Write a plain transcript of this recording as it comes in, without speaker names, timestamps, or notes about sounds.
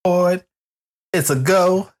It's a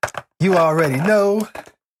go. You already know.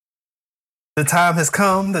 The time has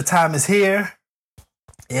come. The time is here.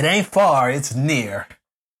 It ain't far. It's near.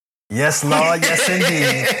 Yes, Lord. Yes,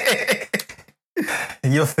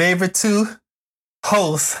 indeed. Your favorite two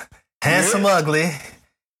hosts, Handsome Ugly,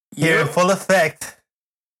 here in full effect.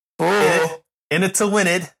 In it to win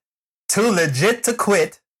it. Too legit to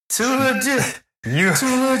quit. Too legit. You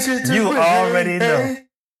already know.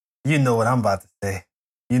 You know what I'm about to say.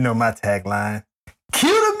 You know my tagline. Cue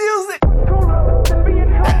the music.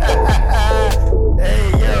 Hey,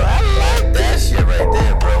 yo, I like that shit right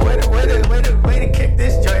there, bro. Way to kick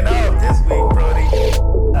this joint off this week, Brody.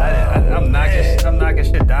 I'm knocking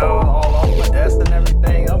shit down all over my desk and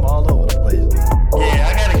everything. I'm all over the place. Yeah,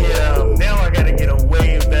 I gotta get a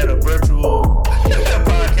way better virtual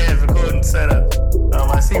podcast recording setup.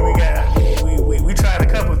 I see we tried a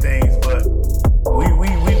couple things, but we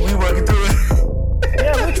working through it.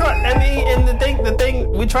 Yeah, we try. I mean, and the thing,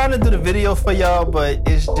 we're trying to do the video for y'all, but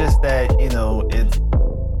it's just that it's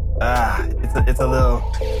a little.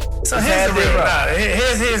 So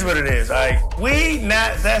here's what it is. Like, we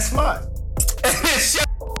not that smart.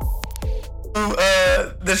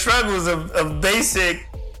 The struggles of basic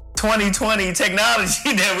 2020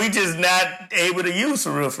 technology that we just not able to use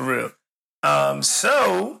for real.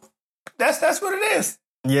 So that's what it is.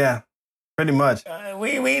 Yeah, pretty much.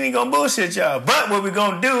 We ain't gonna bullshit y'all. But what we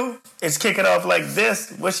gonna do is kick it off like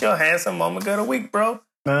this. What's your handsome moment of the week, bro?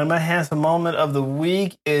 My handsome moment of the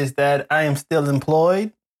week is that I am still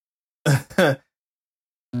employed.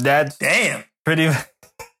 That's damn pretty.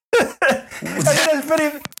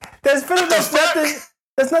 That's pretty much nothing.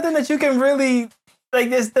 There's nothing that you can really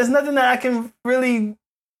like. There's nothing that I can really.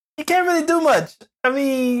 You can't really do much. I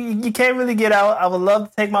mean, you can't really get out. I would love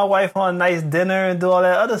to take my wife on a nice dinner and do all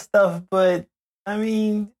that other stuff, but I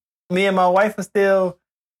mean, me and my wife we're still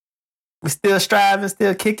striving,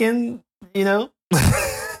 still kicking. You know,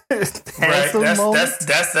 right?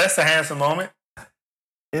 That's a handsome moment.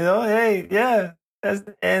 You know, hey, yeah.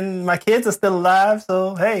 And my kids are still alive,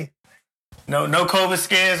 so hey. No COVID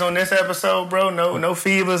scares on this episode, bro. No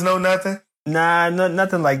fevers, no nothing. Nah,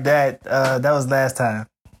 nothing like that. That was last time.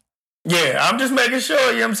 Yeah, I'm just making sure.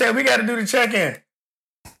 You know what I'm saying? We got to do the check-in.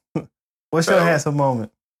 What's your handsome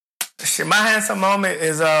moment? Shit, my handsome moment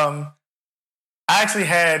is I actually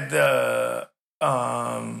had a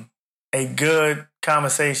good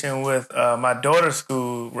conversation with my daughter's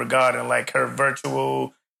school regarding like her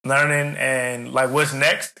virtual learning and like what's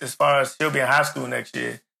next as far as she'll be in high school next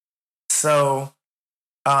year. So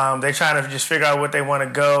they're trying to just figure out what they want to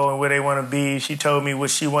go and where they want to be. She told me what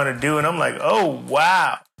she want to do, and I'm like, oh,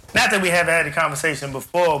 wow. Not that we haven't had a conversation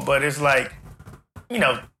before, but it's like,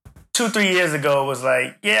 2-3 years ago, it was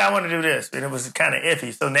like, yeah, I want to do this. And it was kind of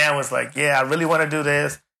iffy. So now it's like, yeah, I really want to do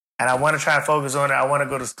this, and I want to try and focus on it. I want to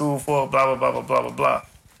go to school for it, blah, blah, blah, blah, blah, blah, blah.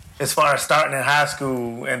 As far as starting in high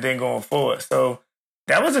school and then going forward. So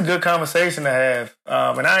that was a good conversation to have.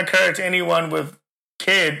 And I encourage anyone with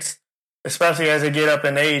kids, especially as they get up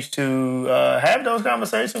in age, to have those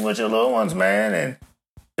conversations with your little ones, man, and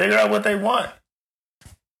figure out what they want.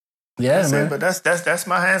 Yeah, man. But that's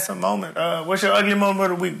my handsome moment. What's your ugly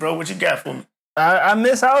moment of the week, bro? What you got for me? I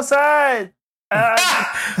miss outside.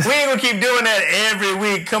 We ain't gonna keep doing that every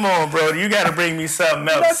week. Come on, bro. You got to bring me something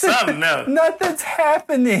else. Nothing's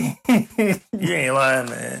happening. You ain't lying,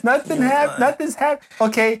 man. Nothing's happening.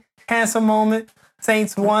 Okay, handsome moment.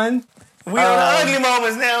 Saints won. We on the ugly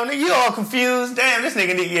moments now. You all confused. Damn, this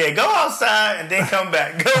nigga need go outside and then come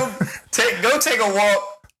back. Go take a walk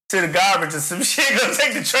to the garbage or some shit. Go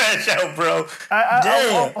take the trash out, bro.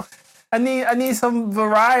 I need some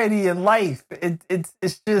variety in life. It's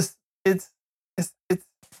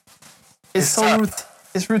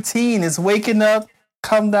routine. It's waking up,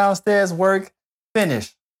 come downstairs, work,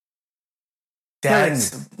 finish. But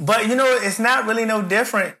it's not really no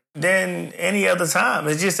different than any other time.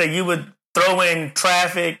 It's just that you would throw in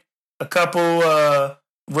traffic, a couple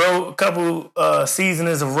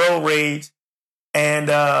seasons of road rage, and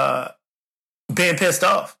being pissed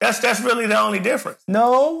off. That's really the only difference.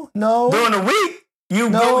 No. During the week, you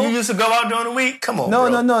used to go out during the week. Come on, no,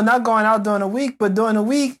 bro. No, not going out during the week, but during the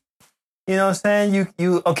week, you know what I'm saying?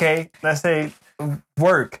 You okay? Let's say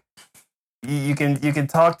work. You can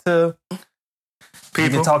talk to people. You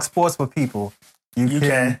can talk sports with people. You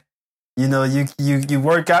can. You know, you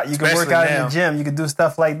work out. You can work out in the gym. You can do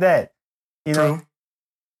stuff like that. You know,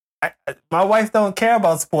 my wife don't care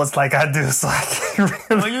about sports like I do, so I can't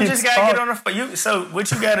really. Well, you just gotta get on the. So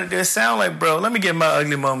what you gotta do? It sound like, bro. Let me get my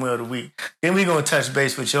ugly moment of the week. Then we gonna touch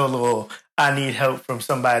base with your little. I need help from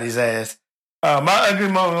somebody's ass. My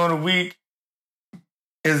ugly moment of the week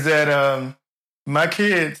is that My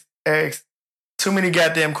kids ask too many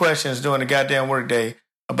goddamn questions during the goddamn workday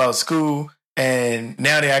about school, and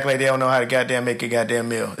now they act like they don't know how to goddamn make a goddamn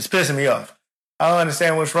meal. It's pissing me off. I don't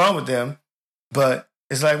understand what's wrong with them, but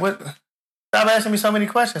it's like, what? Stop asking me so many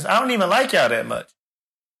questions. I don't even like y'all that much.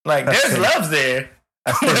 Like, there's love there,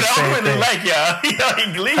 but I don't really like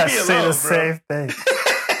y'all. Leave me alone, bro. I say the same thing.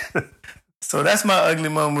 So that's my ugly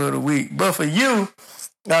moment of the week. But for you,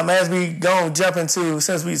 as we go and jump into,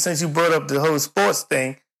 since you brought up the whole sports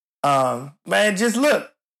thing, man, just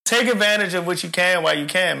look, take advantage of what you can while you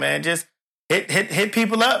can, man. Just hit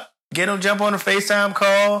people up, get them jump on a FaceTime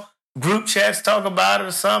call, group chats, talk about it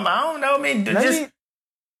or something. I don't know. I mean,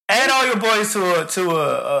 add all your boys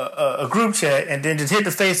to a group chat and then just hit the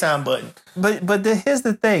FaceTime button. But here's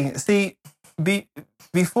the thing. See,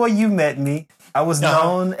 before you met me, I was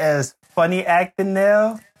known as funny acting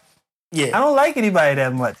now. Yeah. I don't like anybody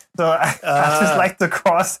that much. So I just like to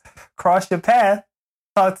cross your path,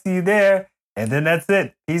 talk to you there, and then that's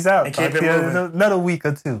it. Peace out. And keep it moving. Another week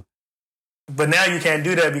or two. But now you can't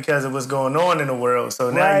do that because of what's going on in the world.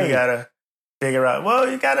 So now you got to figure out,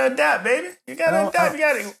 well, you got to adapt, baby. You got to adapt.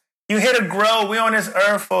 You hit to grow. We on this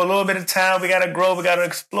earth for a little bit of time. We got to grow. We got to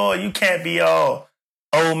explore. You can't be all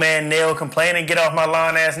old man nail complaining. Get off my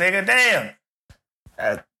lawn ass nigga. Damn.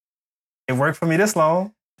 It worked for me this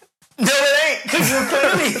long. No, it ain't. Because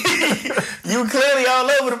you clearly all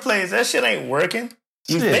over the place. That shit ain't working.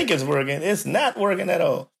 You think it's working. It's not working at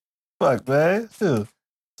all. Fuck, man. Dude.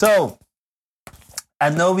 So, I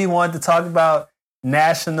know we wanted to talk about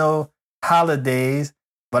national holidays,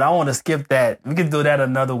 but I want to skip that. We can do that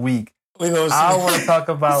another week. I want to talk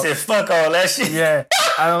about... You said fuck all that shit. Yeah.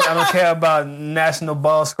 I don't care about National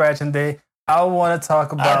Ball Scratching Day. I want to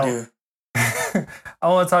talk about... I do. I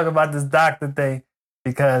want to talk about this doctor thing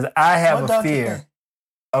because I have a fear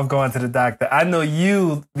of going to the doctor. I know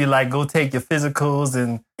you be like, go take your physicals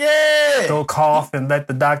and go cough and let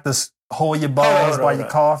the doctors hold your balls while you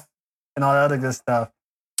cough and all that other good stuff.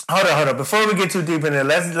 Hold on. Before we get too deep in there,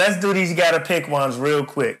 let's do these. You gotta pick ones real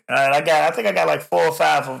quick. All right, I think I got like 4 or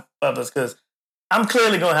 5 of us because I'm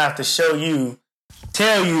clearly gonna have to tell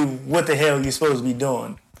you what the hell you're supposed to be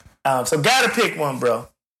doing. So gotta pick one, bro.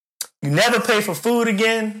 You never pay for food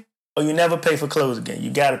again, or you never pay for clothes again. You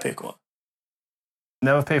gotta pick one.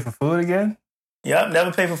 Never pay for food again? Yep,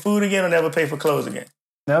 never pay for food again or never pay for clothes again.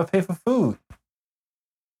 Never pay for food.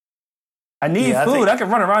 I need food. I can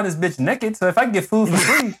run around this bitch naked, so if I can get food for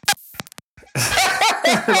free...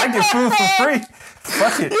 if I get food for free,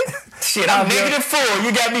 fuck it. Shit, I'm -4.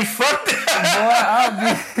 You got me fucked up.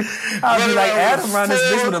 Boy, I'll be like Adam around this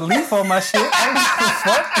bitch with a leaf on my shit. I don't give a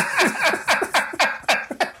fuck.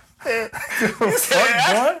 Fuck,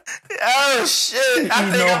 boy. Oh shit! I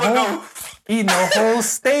think I'm gonna go eating a whole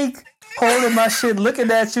steak, holding my shit, looking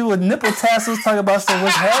at you with nipple tassels, talking about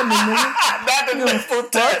what's happening, nigga. Not the nipple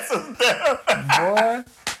tassels, boy.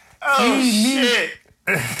 Oh shit!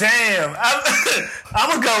 Damn,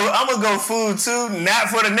 I'm gonna go food too, not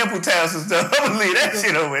for the nipple tassels though. I'm gonna leave that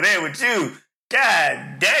shit over there with you.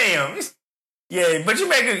 God damn. Yeah, but you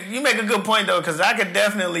make a good point though, because I could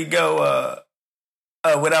definitely go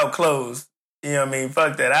without clothes. You know what I mean?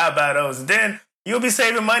 Fuck that. I'll buy those. And then you'll be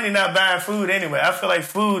saving money not buying food anyway. I feel like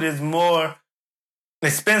food is more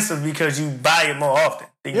expensive because you buy it more often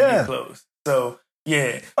than you get clothes. So,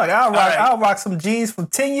 yeah. Like, I'll rock some jeans from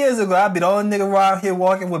 10 years ago. I'll be the only nigga around here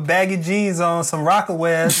walking with baggy jeans on, some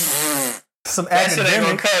Rocawears, some that shit ain't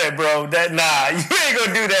gonna cut it, bro. You ain't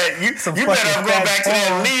gonna do that. You better go back to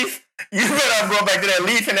that leaf. You better go back to that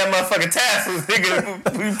leaf and that motherfucking tassels,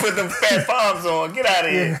 nigga. We put them fat palms on. Get out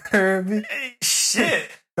of here. You heard me? Hey, shit.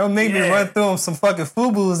 Don't make me run through them some fucking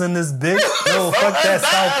FUBUs in this bitch. No, fuck that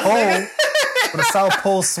South Pole. With a South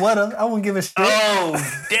Pole sweater. I wouldn't give a shit. Oh,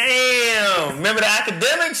 damn. Remember the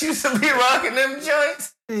academics used to be rocking them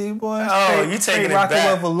joints? Hey, boy. You taking it back.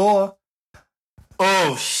 Rocking velour.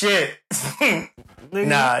 Oh, shit.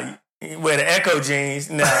 Nah, wear the Echo jeans.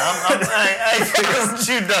 Nah, I ain't fucking with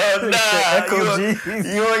you, dog. Nah,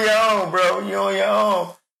 you on your own, bro. You on your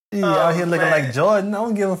own. You out here looking like Jordan. I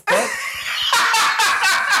don't give a fuck.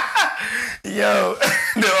 Yo,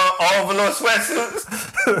 the all velour sweatsuits.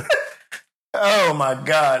 Oh my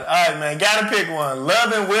God. All right, man. Gotta pick one.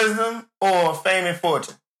 Love and Wisdom or Fame and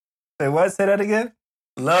Fortune? Say what? Say that again?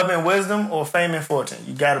 Love and Wisdom or Fame and Fortune?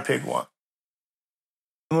 You gotta pick one.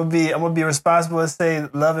 I'm gonna be responsible and say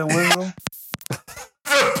Love and Wisdom.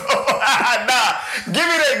 Nah, give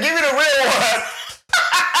me the real one.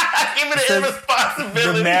 Give me the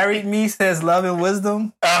irresponsibility. The married me says Love and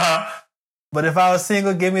Wisdom. But if I was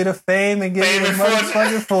single, give me the fame and give me the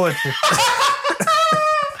motherfucking fortune.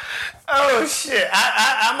 Oh Oh shit!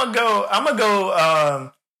 I'm gonna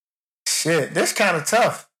go. Shit, this kind of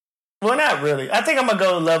tough. Well, not really. I think I'm gonna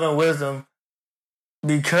go love and wisdom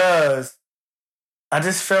because I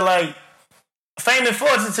just feel like fame and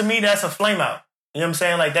fortune to me that's a flame out. You know what I'm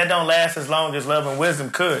saying? Like that don't last as long as love and wisdom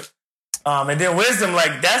could. And then wisdom,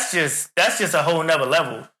 like that's just a whole nother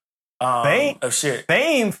level of shit.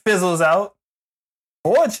 Fame fizzles out.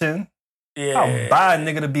 Fortune. Yeah. I'll buy a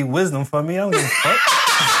nigga to be wisdom for me. I don't give a fuck.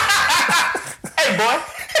 Hey boy.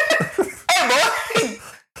 Hey boy.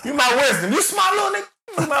 You my wisdom. You smart little nigga.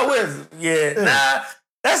 You my wisdom. Yeah. Nah.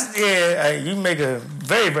 You make a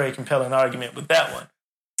very, very compelling argument with that one.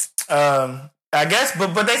 I guess,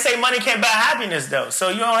 but they say money can't buy happiness though. So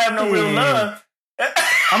you don't have no real love.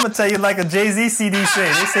 I'm gonna tell you like a Jay-Z CD say.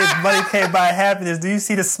 They say money can't buy happiness. Do you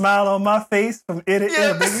see the smile on my face from ear to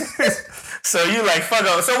ear, baby? So you like, fuck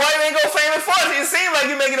off. So why you ain't go fame and fortune? It seems like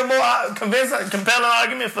you're making a more compelling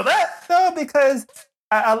argument for that. No, because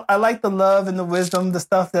I like the love and the wisdom, the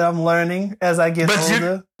stuff that I'm learning as I get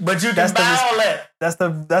older. But you can buy all that.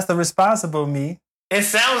 That's the responsible me. It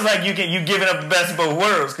sounds like you giving up the best of both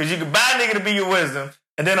worlds because you can buy a nigga to be your wisdom,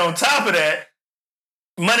 and then on top of that,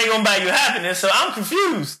 money gonna buy you happiness. So I'm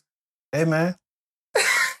confused. Hey man,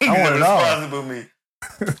 I want it all. Responsible me.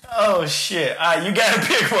 Oh shit! All right, you gotta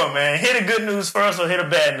pick one, man. Hit the good news first or hit the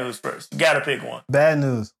bad news first. You gotta pick one. Bad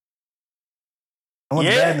news. I want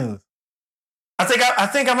the bad news. I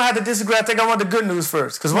think I'm gonna have to disagree. I think I want the good news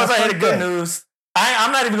first because once I hit the good news,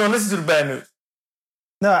 I'm not even gonna listen to the bad news.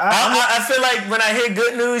 No, I feel like when I hear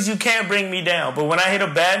good news, you can't bring me down. But when I hear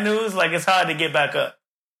the bad news, like it's hard to get back up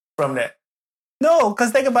from that. No,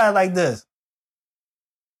 because think about it like this.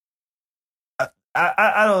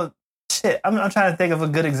 I don't. Shit, I'm trying to think of a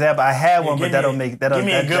good example. I had one, but that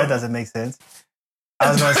doesn't make sense.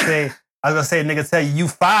 I was gonna say, nigga, tell you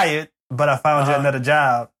fired, but I found you another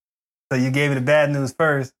job. So you gave me the bad news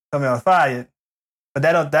first. Tell me I was fired. But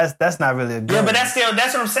that's not really a good. Yeah, but that's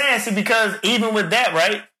what I'm saying. See, because even with that,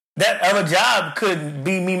 right, that other job could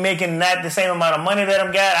be me making not the same amount of money that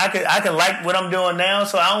I'm got. I could like what I'm doing now,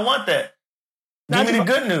 so I don't want that. Give me the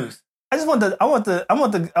good news. I want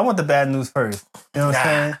the bad news first. You know what I'm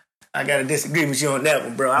saying? I gotta disagree with you on that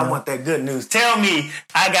one, bro. I want that good news. Tell me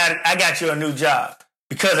I got you a new job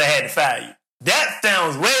because I had to fire you. That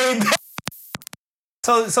sounds way better.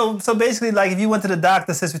 So basically, like if you went to the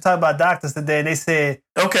doctor, since we talked about doctors today, and they said,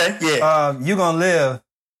 okay, yeah, you gonna live,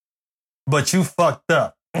 but you fucked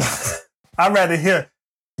up. I'd rather hear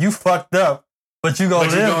you fucked up, but you gonna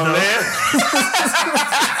live.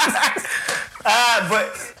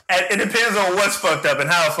 But it depends on what's fucked up and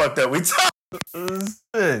how it fucked up. We talk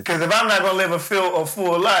because if I'm not gonna live a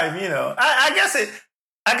full life, you know, I guess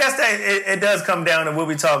that it does come down to what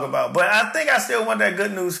we talk about. But I think I still want that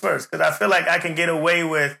good news first because I feel like I can get away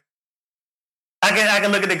with. I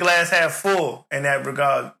can look at the glass half full in that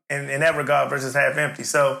regard, in that regard versus half empty.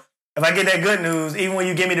 So if I get that good news, even when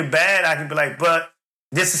you give me the bad, I can be like, but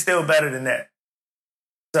this is still better than that.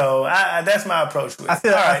 So that's my approach with it.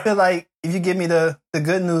 I feel like if you give me the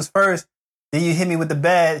good news first, then you hit me with the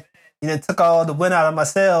bad. You know, took all the wind out of my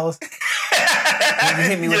sails. And you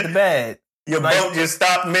hit me with the bad. Your boat just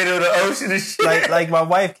stopped middle of the ocean and shit. Like my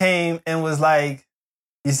wife came and was like,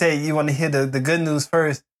 you say you want to hear the good news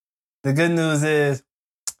first. The good news is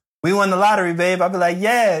we won the lottery, babe. I'd be like,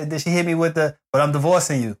 yeah. Then she hit me with but I'm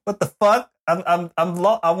divorcing you. What the fuck? I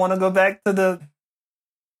want to go back to the.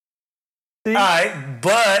 See? All right,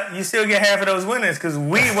 but you still get half of those winnings because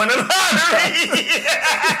we won the lottery.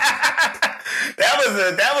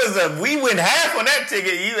 We win half on that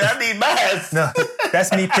ticket. I need mine. No,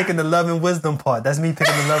 that's me picking the love and wisdom part. Well,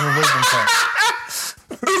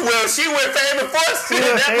 she went fame and fortune.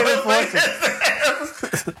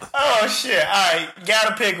 Oh shit! All right,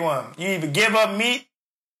 gotta pick one. You either give up meat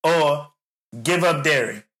or give up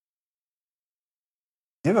dairy.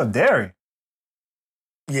 Give up dairy.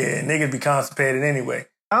 Yeah, niggas be constipated anyway.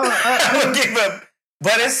 I would give up.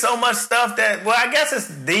 But it's so much stuff that, well, I guess it's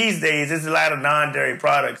these days, there's a lot of non-dairy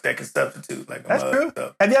products that can substitute. Like that's true.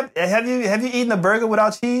 Stuff. Have you eaten a burger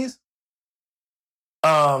without cheese?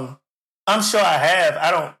 I'm sure I have. I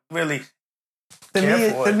don't really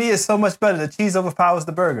To me, it's so much better. The cheese overpowers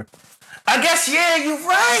the burger. I guess, yeah, you're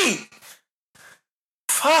right.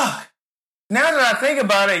 Fuck. Now that I think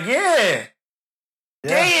about it, yeah.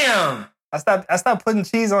 Damn. I stopped putting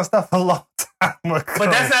cheese on stuff a long time ago.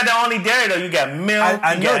 But that's not the only dairy though. You got milk.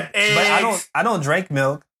 I know, got eggs. but I don't drink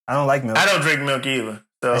milk. I don't like milk. I don't drink milk either.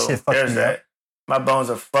 So that shit fucks me up. My bones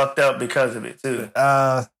are fucked up because of it too.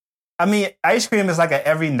 I mean, ice cream is like a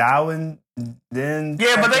every now and then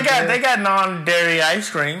yeah, but they got non-dairy ice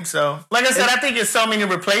cream. So, like I said, I think it's so many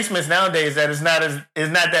replacements nowadays that it's not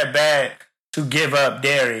that bad to give up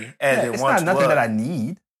dairy as it once was. It's not nothing that I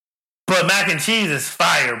need. But mac and cheese is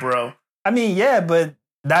fire, bro. I mean, yeah, but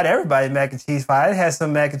not everybody mac and cheese fire. I had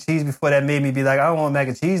some mac and cheese before that made me be like, I don't want mac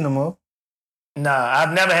and cheese no more. Nah,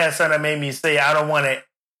 I've never had something that made me say I don't want it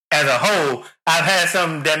as a whole. I've had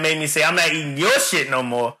something that made me say I'm not eating your shit no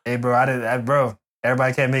more. Hey, bro, bro,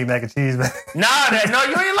 everybody can't make mac and cheese, man. No,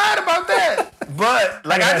 you ain't lied about that. But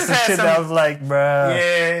like I just had shit some that I was like, bro.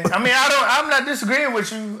 Yeah, I mean, I'm not disagreeing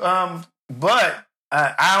with you. But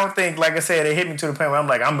I don't think, like I said, it hit me to the point where I'm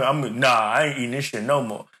like, I ain't eating this shit no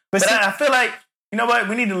more. But I feel like, you know what?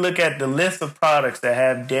 We need to look at the list of products that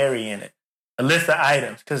have dairy in it, a list of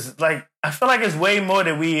items, because like I feel like it's way more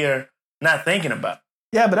that we are not thinking about.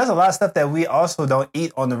 Yeah, but there's a lot of stuff that we also don't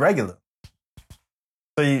eat on the regular.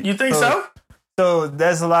 So you think so? So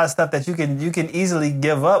there's a lot of stuff that you can easily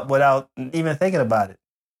give up without even thinking about it.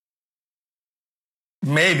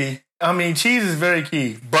 Maybe. I mean, cheese is very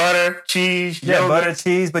key. Butter, cheese, yeah, yogurt, butter,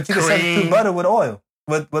 cheese, but you can substitute butter with oil,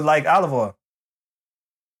 with like olive oil.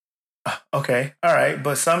 Okay, all right,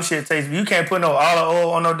 but some shit tastes. You can't put no olive oil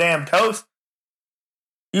on no damn toast.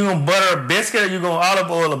 You gonna butter a biscuit, or you gonna olive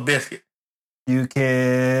oil a biscuit? You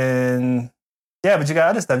can, yeah, but you got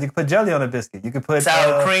other stuff. You can put jelly on a biscuit. You can put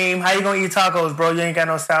sour cream. How you gonna eat tacos, bro? You ain't got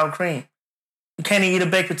no sour cream. You can't eat a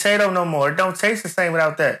baked potato no more. It don't taste the same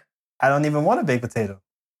without that. I don't even want a baked potato.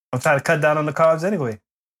 I'm trying to cut down on the carbs anyway.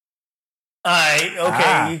 All right,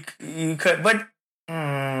 okay, you cut, but.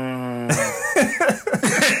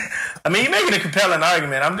 I mean, you're making a compelling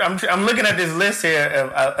argument. I'm looking at this list here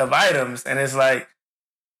of items, and it's like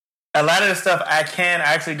a lot of the stuff I can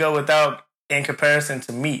actually go without in comparison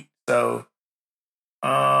to meat. So,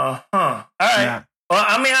 all right. Yeah. Well,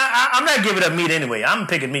 I mean, I'm not giving up meat anyway. I'm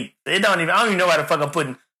picking meat. I don't even know why the fuck I'm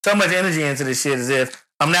putting so much energy into this shit as if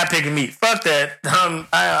I'm not picking meat. Fuck that.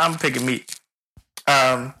 I'm picking meat.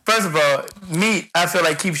 First of all, meat I feel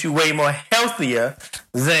like keeps you way more healthier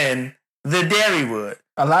than the dairy would.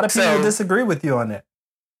 A lot of people disagree with you on that.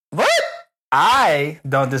 What? I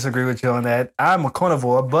don't disagree with you on that. I'm a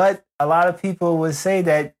carnivore, but a lot of people would say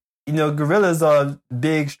that, you know, gorillas are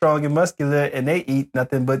big, strong, and muscular, and they eat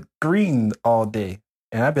nothing but green all day.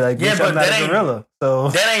 And I'd be like, yeah, but I'm not a gorilla. So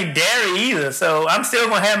that ain't dairy either. So I'm still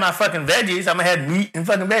gonna have my fucking veggies. I'm gonna have meat and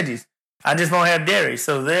fucking veggies. I just won't have dairy.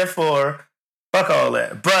 So therefore, fuck all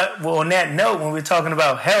that. But on that note, when we're talking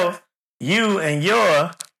about health, you and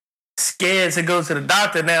your scared to go to the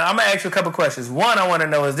doctor. Now, I'm going to ask you a couple questions. One, I want to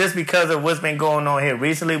know, is this because of what's been going on here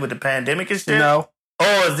recently with the pandemic and shit? No. Or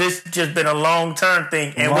has this just been a long-term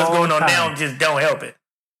thing and what's going on now just don't help it?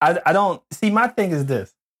 I don't... See, my thing is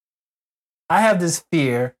this. I have this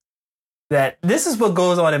fear that this is what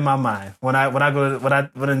goes on in my mind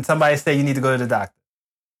when somebody say you need to go to the doctor.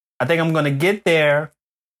 I think I'm going to get there.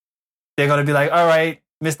 They're going to be like, all right,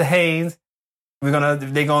 Mr. Haynes, they're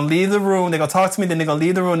gonna leave the room. They're gonna talk to me. Then they're gonna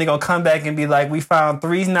leave the room. They're gonna come back and be like, "We found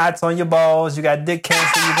 3 knots on your balls. You got dick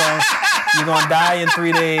cancer. You're gonna die in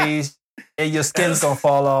 3 days, and your skin's gonna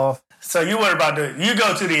fall off." So you worry about you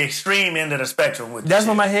go to the extreme end of the spectrum with that's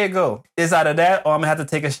where my head go. It's either that or I'm gonna have to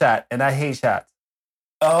take a shot, and I hate shots.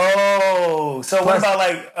 Oh, so what about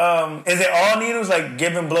like, is it all needles, like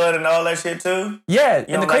giving blood and all that shit too? Yeah,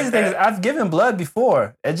 and the crazy thing is I've given blood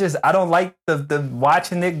before. It just, I don't like the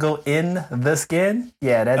watching it go in the skin.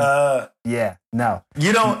 Yeah, yeah, no.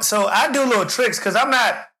 You don't, so I do little tricks because I'm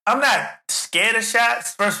not scared of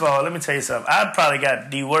shots. First of all, let me tell you something. I probably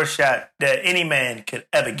got the worst shot that any man could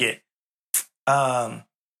ever get. You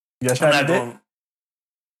got shot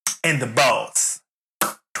in the balls.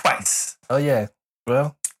 Twice. Oh yeah.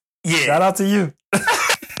 Well, yeah. Shout out to you.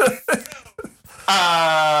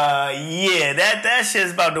 Yeah, that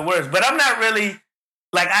shit's about the worst. But I'm not really,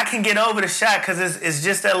 like, I can get over the shot because it's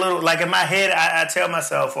just that little, like in my head, I tell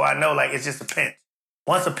myself, or I know, like, it's just a pinch.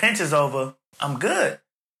 Once a pinch is over, I'm good.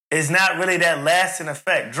 It's not really that lasting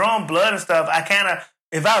effect. Drawing blood and stuff, I kind of,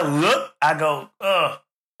 if I look, I go,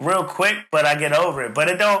 real quick, but I get over it. But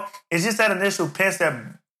it's just that initial pinch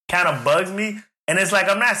that kind of bugs me. And it's like,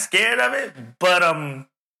 I'm not scared of it, but I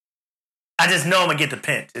just know I'm going to get the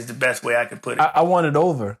pinch is the best way I can put it. I want it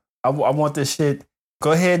over. I want this shit.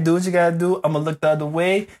 Go ahead, do what you got to do. I'm going to look the other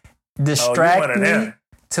way. Distract me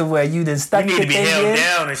to where you didn't stuck your thing in. You need to be held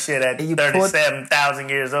down and shit at 37,000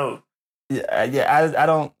 years old. Yeah, I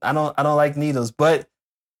don't like needles. But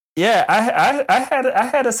yeah, I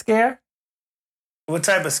had a scare. What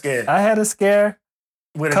type of scare? I had a scare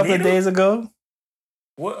a couple of days ago.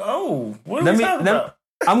 What are we talking about?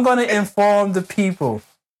 I'm going to inform the people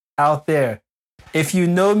out there. If you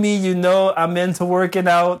know me, you know I'm into working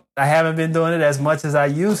out. I haven't been doing it as much as I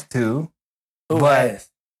used to, but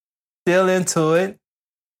still into it.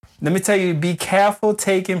 Let me tell you, be careful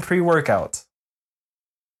taking pre-workouts.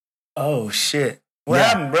 Oh shit! What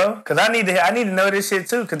happened, bro? Because I need to know this shit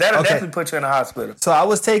too. Because that'll definitely put you in the hospital. So I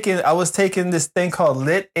was taking this thing called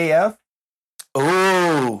Lit AF.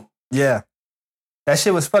 Ooh, yeah, that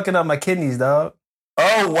shit was fucking up my kidneys, dog.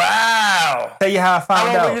 Oh wow! Tell you how I found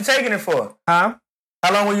out. How long were you taking it for? Huh?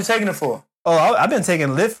 How long were you taking it for? Oh, I've been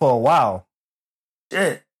taking Lit for a while.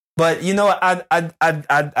 Shit. But you know,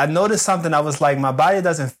 I noticed something. I was like, my body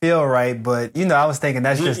doesn't feel right. But you know, I was thinking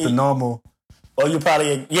that's just the normal. Or you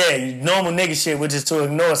probably normal nigga shit, which is to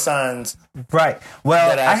ignore signs. Right.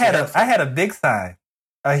 Well, I had a big sign,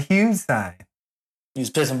 a huge sign. You was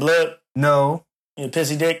pissing blood? No. You a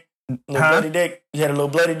pissy dick? Little bloody dick? You had a little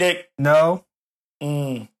bloody dick? No.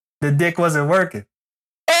 The dick wasn't working.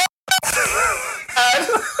 Oh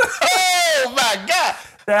my God.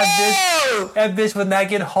 That bitch would not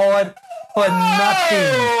get hard for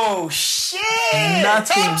nothing. Oh shit!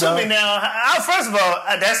 Nothing. Talk to me now. First of all,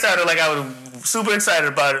 that sounded like I was super excited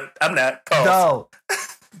about it. I'm not. Pause. No.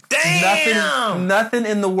 Damn. Nothing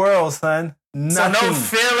in the world, son. Nothing. So no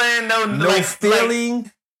feeling, no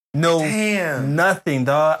feeling, damn. Nothing,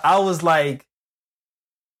 dog. I was like,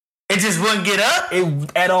 it just wouldn't get up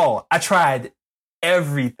at all. I tried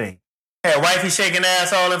everything. Had wifey shaking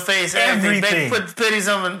ass all in face. Everything. Put the titties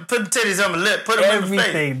on the lip. Put them in the face.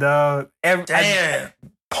 Everything, dog. Damn.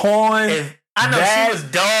 Porn. I know she was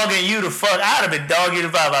dogging you the fuck. I'd have been dogging you the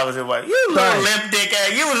fuck if I was your wife. You little limp dick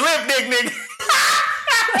ass. You was limp dick nigga.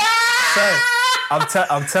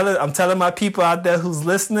 Son, I'm telling my people out there who's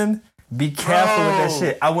listening, be careful with that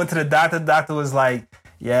shit. I went to the doctor. The doctor was like,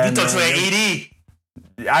 "Yeah, you thought you had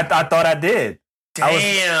ED." I thought I did.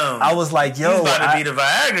 Damn. I was like, yo, you about to be the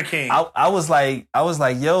Viagra king. I was like,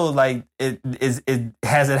 yo, like, it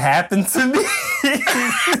has it happened to me?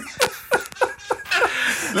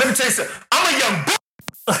 Let me tell you something. I'm a young boy.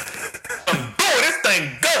 This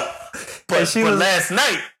thing go. But last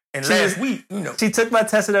night and last week, you know. She took my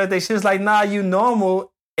test and everything. She was like, nah, you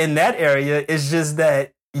normal in that area. It's just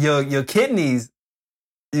that your kidneys,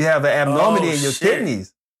 you have an abnormality in your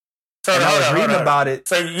kidneys. So and I was reading about it.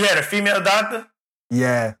 So you had a female doctor?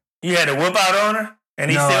 Yeah. You had a whip out on her? And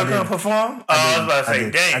he still couldn't perform? I was about to say,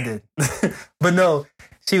 dang. I did. But no,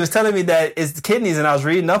 she was telling me that it's the kidneys, and I was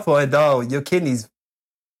reading up on it, dog. Your kidneys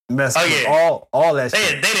mess with all that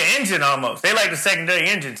shit. They the engine almost. They like the secondary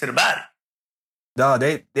engine to the body. Dog,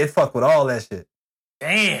 they fuck with all that shit.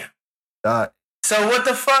 Damn. Dog. So what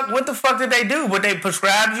the fuck did they do? Would they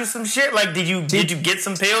prescribe you some shit? Like, did you get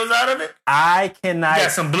some pills out of it? I cannot. You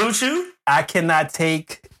got some Blue Chew? I cannot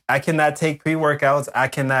take pre-workouts. I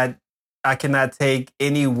cannot take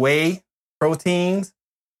any whey proteins.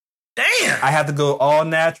 Damn. I have to go all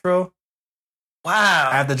natural. Wow.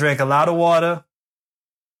 I have to drink a lot of water.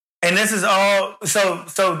 And this is all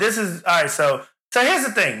so this is all right, so here's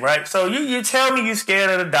the thing, right? So you tell me you're scared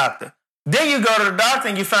of the doctor. Then you go to the doctor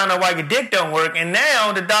and you find out why your dick don't work, and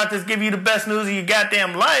now the doctors give you the best news of your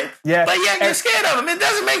goddamn life. Yeah. But yet you're scared of them. It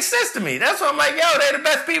doesn't make sense to me. That's why I'm like, yo, they're the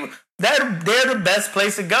best people. They're the best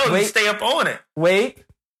place to go. You stay up on it. Wait.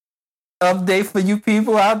 Update for you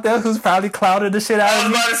people out there who's probably clouded the shit out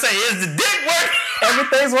of me. I was about to say, is the dick working?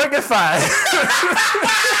 Everything's working fine.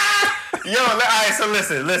 Yo, all right, so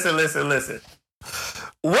listen.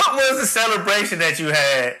 What was the celebration that you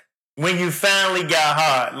had when you finally got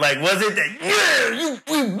hard? Like, was it that,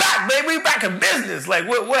 we back, baby, we back in business? Like,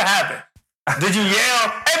 what happened? Did you yell,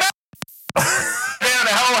 hey, man? Down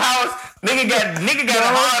the whole house? Nigga got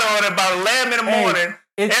hard on at about 11 in the morning.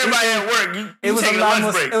 Everybody at work. You taking a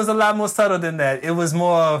lunch break. It was a lot more subtle than that. It was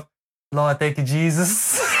more of, Lord, thank you,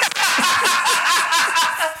 Jesus.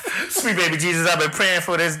 Sweet baby Jesus, I've been praying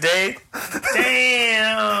for this day.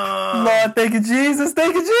 Damn. Lord, thank you, Jesus.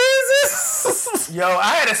 Thank you, Jesus. Yo,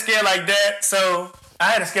 I had a scare like that. So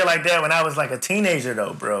I had a scare like that when I was like a teenager,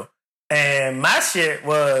 though, bro. And my shit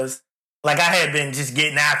was like I had been just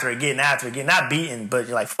getting after it, not beating, but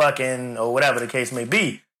like fucking or whatever the case may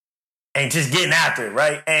be, and just getting after it,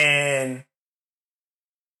 right? And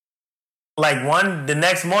like the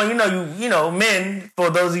next morning, you know, men. For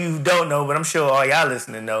those of you who don't know, but I'm sure all y'all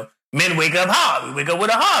listening know. Men wake up hard. We wake up with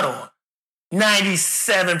a hard on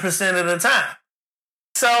 97% of the time.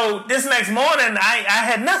 So this next morning, I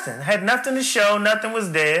had nothing. I had nothing to show. Nothing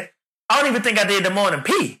was there. I don't even think I did the morning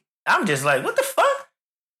pee. I'm just like, what the fuck?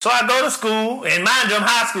 So I go to school, and mind you, I'm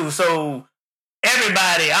high school, so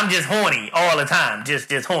everybody, I'm just horny all the time. Just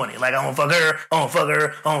horny. Like, I don't fuck her, I don't fuck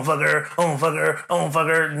her, I don't fuck her, I don't fuck her, I don't fuck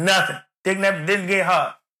her. Nothing. Didn't get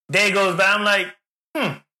hard. Day goes by, I'm like,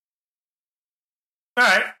 All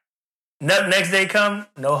right. Next day come,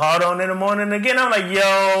 no hard on in the morning again. I'm like,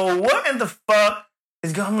 yo, what in the fuck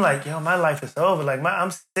is going? I'm like, yo, my life is over. Like, I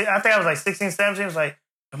think I was like 16, 17. I was like,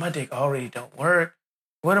 my dick already don't work.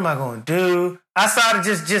 What am I going to do? I started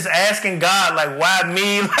just asking God, like, why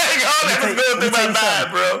me? Like, all that was going through my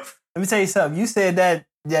mind, bro. Let me tell you something. You said that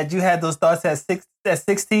you had those thoughts at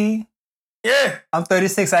 16? Yeah. I'm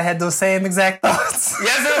 36. I had those same exact thoughts. Yeah,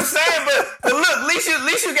 that's what I'm saying. But look, at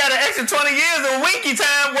least you got an extra 20 years of winky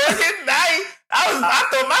time working. I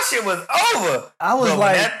thought my shit was over. I was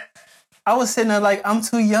I was sitting there like, I'm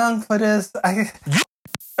too young for this. Yeah.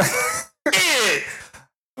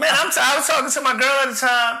 Man, I was talking to my girl at the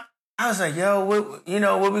time. I was like, yo, what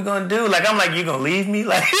we gonna do? Like, I'm like, you gonna leave me?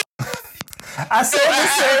 Like, I said the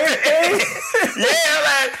same thing. Yeah,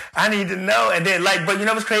 like, I need to know. And then, like, but you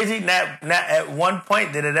know what's crazy? Not at one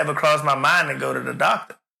point did it ever cross my mind to go to the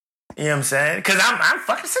doctor. You know what I'm saying? Because I'm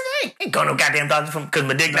fucking sick. I ain't going to no goddamn doctor because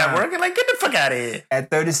my dick not working. Like, get the fuck out of here. At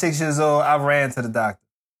 36 years old, I ran to the doctor.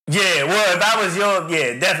 Yeah, well, if I was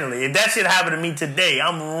definitely. If that shit happened to me today,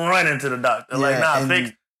 I'm running to the doctor. Yeah,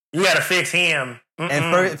 like, you got to fix him.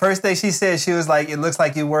 And first day she said, she was like, it looks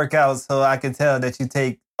like you work out, so I can tell that you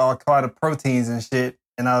take all kind of proteins and shit.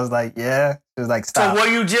 And I was like, yeah. She was like, stop. So were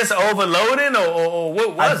you just overloading or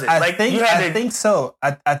what was it? I think so.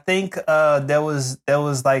 I think there was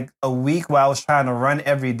like a week where I was trying to run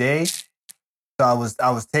every day. So I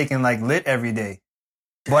was taking like lit every day.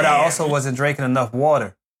 But I also wasn't drinking enough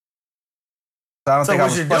water. So I don't think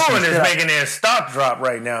what you're doing is making their stock drop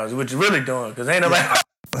right now, is what you're really doing. Because ain't nobody...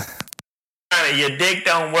 Your dick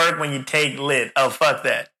don't work when you take lit. Oh, fuck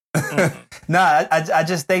that. Nah, I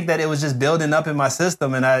just think that it was just building up in my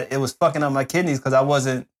system, and it was fucking up my kidneys because I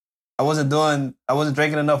wasn't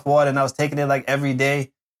drinking enough water, and I was taking it like every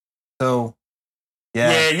day. So,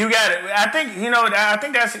 yeah. Yeah, you got it. I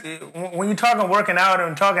think that's when you're talking working out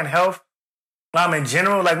and talking health. In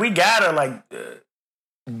general, like, we gotta like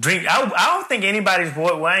drink. I don't think anybody's.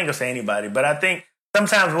 Well, I ain't gonna say anybody, but I think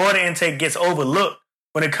sometimes water intake gets overlooked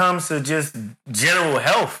when it comes to just general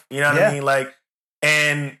health. You know what I mean? Like,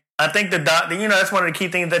 and I think the doctor, that's one of the key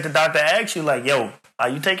things that the doctor asks you, like, yo, are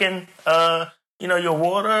you taking, your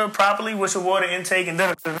water properly? What's your water intake? And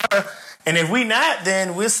if we not,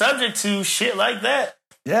 then we're subject to shit like that.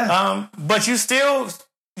 Yeah. But you still,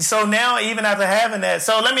 so now even after having that,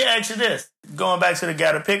 so let me ask you this, going back to the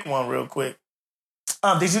gotta pick one real quick.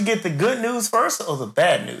 Did you get the good news first or the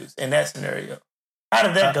bad news in that scenario? How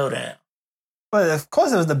did that go down? Well, of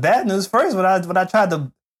course it was the bad news first when I tried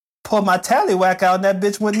to pull my tallywhack out and that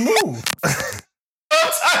bitch wouldn't move. The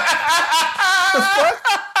fuck?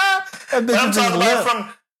 That bitch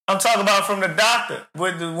I'm talking about from the doctor.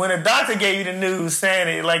 When the doctor gave you the news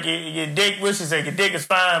saying it, like your dick, what she said, your dick is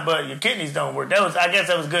fine, but your kidneys don't work. I guess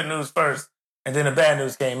that was good news first, and then the bad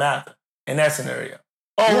news came after in that scenario.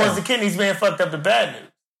 Or was the kidneys being fucked up the bad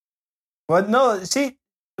news? Well, no,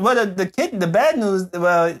 the bad news,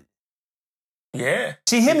 well... Yeah.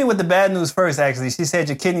 She hit me with the bad news first, actually. She said,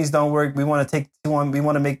 your kidneys don't work. We want to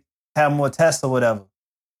have more tests or whatever.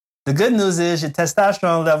 The good news is your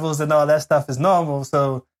testosterone levels and all that stuff is normal,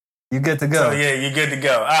 so you're good to go. So, yeah, you're good to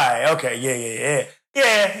go. All right, okay, yeah,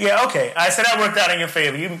 okay. All right, so that worked out in your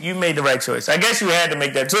favor. You made the right choice. I guess you had to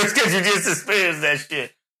make that choice because you just experienced that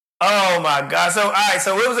shit. Oh, my God. So, all right,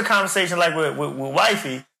 so it was a conversation like with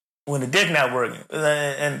wifey when the dick not working.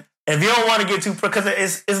 And if you don't want to get too... Because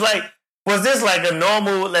it's like... Was this like a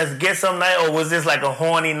normal let's get some night, or was this like a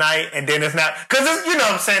horny night and then it's not? Because you know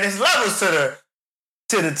what I'm saying, there's levels to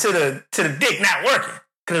the dick not working.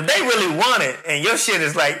 Because if they really want it and your shit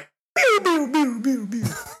is like pew pew pew pew pew,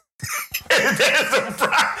 that's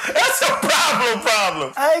a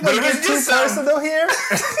problem. I ain't gonna get too personal here.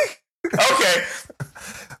 Okay,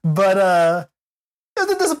 but it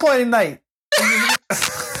was a disappointing night.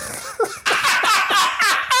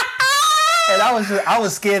 And I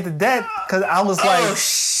was scared to death because I was like, oh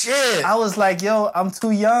shit! I was like, yo, I'm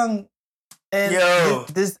too young. And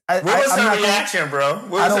what was her reaction, bro?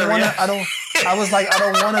 I was like, I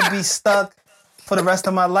don't want to be stuck for the rest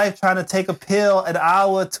of my life trying to take a pill an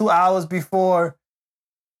hour, 2 hours before.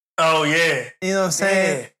 Oh yeah, you know what I'm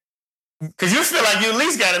saying? Because you feel like you at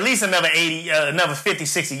least got another 50,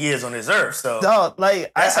 60 years on this earth. So, no,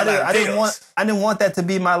 like I didn't want that to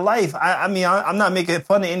be my life. I mean, I'm not making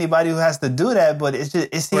fun of anybody who has to do that, but it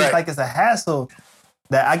seems like it's a hassle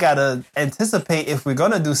that I gotta anticipate if we're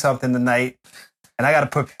gonna do something tonight, and I gotta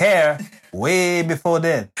prepare way before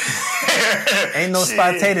then. Ain't no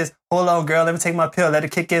spontaneous. Hold on, girl. Let me take my pill. Let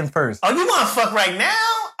it kick in first. Oh, you want to fuck right now?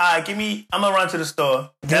 All right, I'm gonna run to the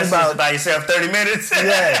store. That's just by yourself 30 minutes.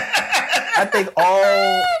 Yeah. I think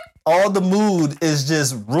all the mood is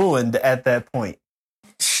just ruined at that point.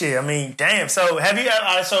 Shit, I mean, damn. So have you?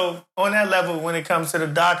 So on that level, when it comes to the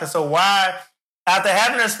doctor, so why, after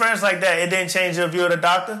having an experience like that, it didn't change your view of the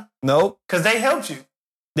doctor? Nope. Because they helped you.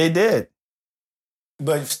 They did.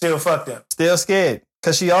 But still fuck them. Still scared.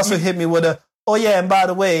 Because she also hit me with oh yeah, and by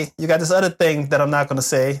the way, you got this other thing that I'm not going to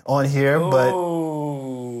say on here, but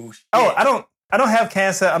I don't have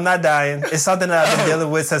cancer. I'm not dying. It's something that I've been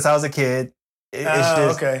dealing with since I was a kid.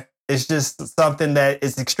 It's just something that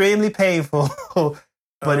is extremely painful,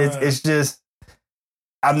 but it's just,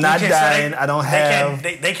 I'm not dying. I don't have.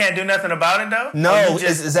 They can't do nothing about it though. No,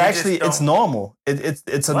 it's actually it's normal.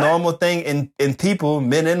 It's a normal thing in people,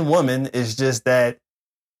 men and women. It's just that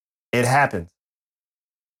it happens.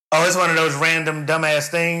 Oh, it's one of those random dumbass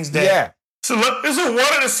things that. Yeah. So look, it's a 1 in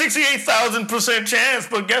a 68,000% chance,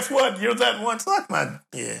 but guess what? You're that one. Fuck my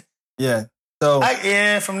Yeah. So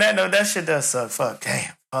from that note, that shit does suck. Fuck.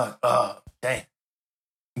 Damn. Fuck. Oh, damn.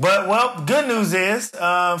 But well, good news is,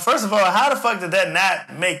 first of all, how the fuck did that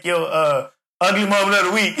not make your ugly moment of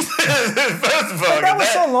the week? First of all, that was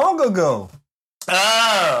so long ago.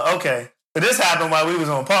 Oh, okay. But this happened while we was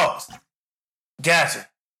on pause. Gotcha.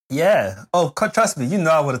 Yeah. Oh, trust me. You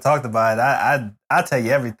know I would have talked about it. I'll tell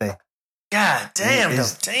you everything. God damn.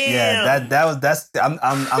 Damn. Yeah.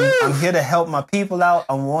 I'm here to help my people out.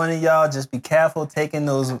 I'm warning y'all. Just be careful taking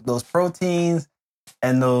those proteins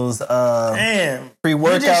and those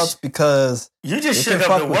pre-workouts because you just shook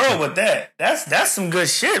up the world with that. That's some good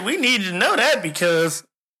shit. We need to know that because,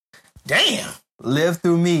 damn. Live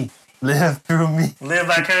through me. Live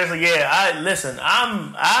vicariously. Yeah,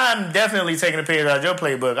 I'm definitely taking a page out of your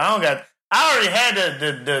playbook. I already had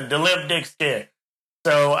the limp dick scare.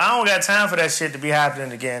 So I don't got time for that shit to be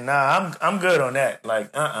happening again. Nah, I'm good on that.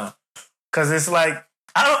 Like, Cause it's like,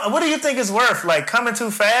 what do you think is worse? Like coming too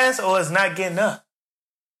fast or it's not getting up?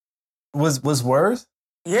 Was worse?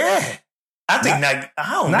 Yeah. I think not. I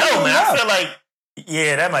don't know, man. I feel like,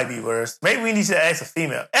 yeah, that might be worse. Maybe we need to ask a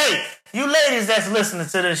female. Hey, you ladies that's listening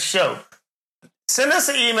to this show, send us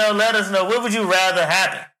an email. Let us know, what would you rather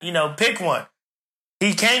happen? Pick one.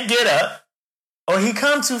 He can't get up or he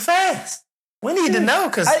come too fast. We need to know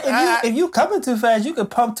because if you coming too fast, you can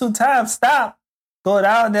pump 2 times, stop, go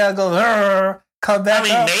down there, go, come back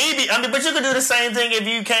up. Maybe. But you can do the same thing if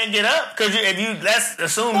you can't get up because let's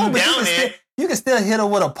assume you down there. You can still hit her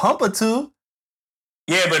with a pump or 2.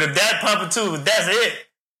 Yeah, but if that pump or 2, that's it.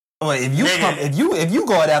 Well, if you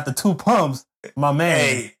go out after 2 pumps, my man.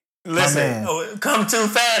 Hey, listen, come too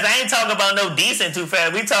fast. I ain't talking about no decent too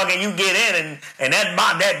fast. We talking you get in and that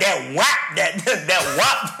whop, that whop.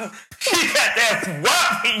 You got that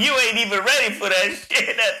whop and you ain't even ready for that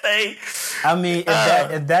shit, that thing. I mean,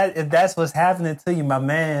 if that's what's happening to you, my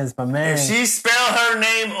man. If she spell her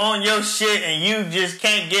name on your shit and you just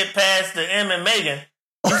can't get past the M and Megan,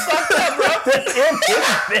 you fucked up, bro.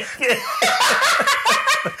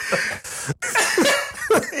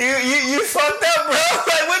 you fucked up, bro.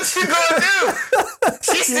 Like, what you gonna do?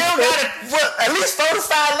 She still got at least 4 to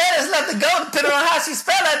 5 letters left to go, depending on how she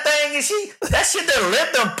spell that thing. And that shit done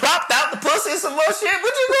lipped and plopped out the pussy and some more shit.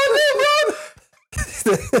 What you gonna do, bro?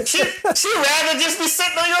 She rather just be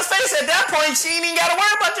sitting on your face. At that point, she ain't even gotta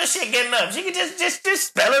worry about your shit getting up. She can just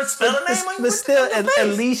spell her name on you. But still, at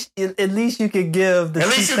least you could give the. At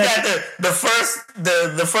least you got the first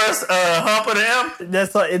hump of the M.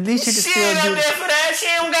 That's all. At least you can still do. She ain't up there for that. She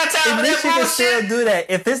ain't got time for that bullshit. At least you can still do that.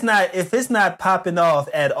 If it's not popping off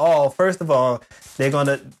at all, first of all,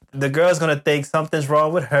 the girl's gonna think something's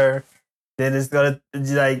wrong with her. Then it's gonna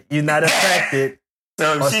you're not attracted.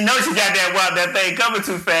 So she knows she got that thing coming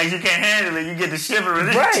too fast. You can't handle it. You get the shivering.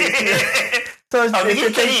 Right. So you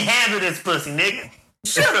can't handle this pussy, nigga.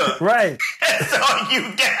 Shut up. Right. That's all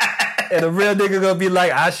you got. And a real nigga gonna be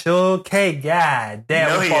like, I sure can't. God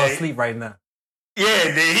damn, I'm fall asleep right now. Yeah,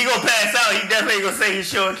 then he gonna pass out. He definitely gonna say he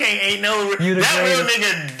sure can't. Ain't no that real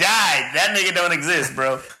nigga died. That nigga don't exist,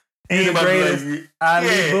 bro. You the greatest. Ali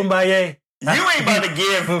Boombaye. You ain't about to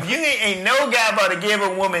give. Ain't no guy about to give a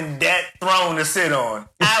woman that throne to sit on.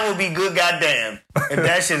 I will be good, goddamn, if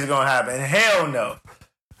that shit's gonna happen. Hell no.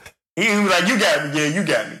 He was like, you got me. Yeah, you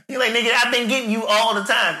got me. He like, nigga, I've been getting you all the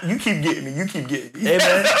time. You keep getting me. Hey, that's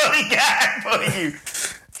the only guy for you.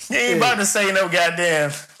 He ain't about to say no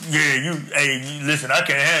goddamn. Yeah, listen, I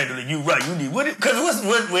can't handle it. You right. You need what? Because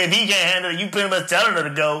if he can't handle it, you pretty much telling her to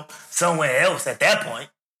go somewhere else at that point.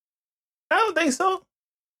 I don't think so.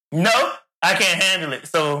 No. I can't handle it,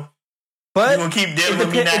 so but you gonna keep dealing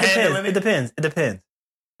with me not handling it? It depends.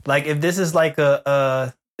 Like if this is like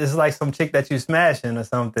it's like some chick that you smashing or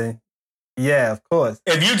something, Yeah, of course.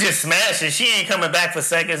 If you just smash it, she ain't coming back for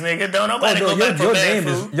seconds, nigga. Don't nobody go back for bad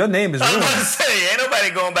food. Your name is I was ruined. about to say, ain't nobody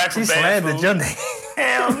going back for bad food. Your name.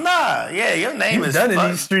 Hell nah. Yeah, your name is done in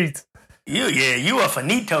these streets. You are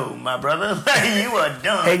finito, my brother. You are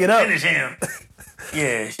done. Hang it up. Finish him.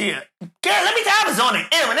 Yeah, girl, let me tell you, I was on the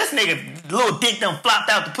end when this nigga little dick done flopped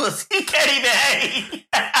out the pussy. He can't even hang.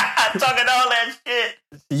 Talking all that shit.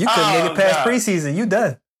 You couldn't make it past preseason. You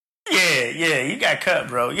done. Yeah, you got cut,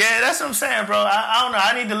 bro. Yeah, that's what I'm saying, bro. I don't know.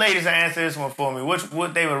 I need the ladies to answer this one for me.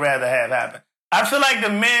 What they would rather have happen. I feel like the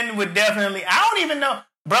men would definitely. I don't even know,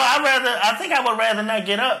 bro. I think I would rather not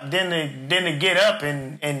get up than to get up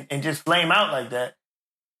and just flame out like that.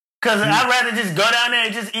 Because I'd rather just go down there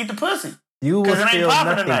and just eat the pussy. Because it ain't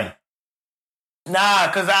popping tonight. Nah,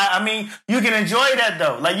 because I mean, you can enjoy that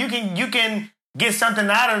though. Like you can get something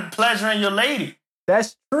out of pleasuring your lady.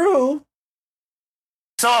 That's true.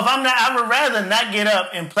 So if I would rather not get up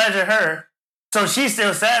and pleasure her, so she's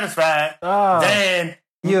still satisfied. Than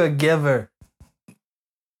you're a giver.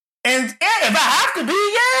 And yeah, if I have to be,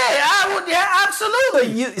 I would. Yeah,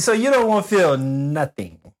 absolutely. So you don't want to feel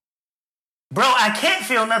nothing. Bro, I can't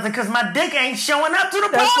feel nothing because my dick ain't showing up to the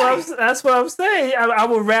party. That's what I'm saying. I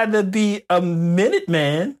would rather be a minute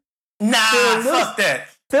man. Nah, fuck that.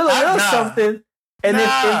 Feel a little something.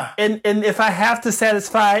 And if I have to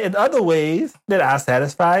satisfy in other ways, then I'll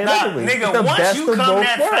satisfy in other ways. Nigga,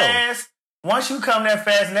 once you come that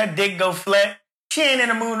fast and that dick go flat, she ain't in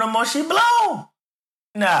the mood no more. She blown.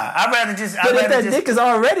 Nah, I'd rather just. But if that dick is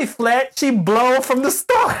already flat, she blown from the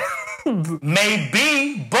start.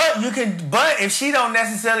 Maybe, but if she don't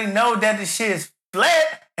necessarily know that the shit is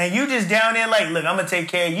flat, and you just down there like, look, I'm gonna take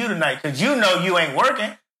care of you tonight because you know you ain't working,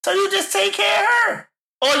 so you just take care of her.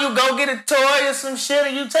 Or you go get a toy or some shit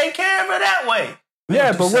and you take care of her that way.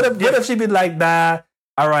 Yeah, but what if she be like, nah,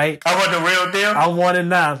 all right. I want the real deal? I want it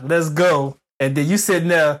now. Let's go. And then you sitting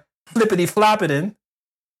there flippity-flopping.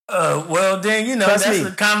 Well, then, you know, that's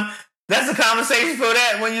a conversation for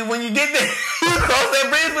that when you get there. You cross that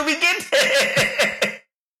bridge when we get there.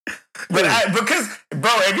 Because,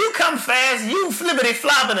 bro, if you come fast, you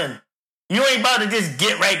flippity-flopping. You ain't about to just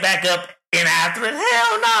get right back up and after it.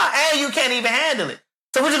 Hell nah. And you can't even handle it.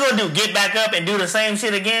 So what you gonna do? Get back up and do the same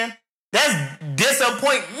shit again? That's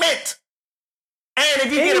disappointment. And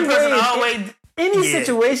if you get a person always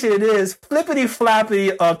situation it is, flippity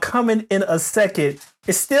floppy or coming in a second,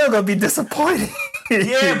 it's still gonna be disappointing.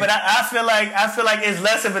 Yeah, but I feel like it's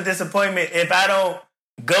less of a disappointment if I don't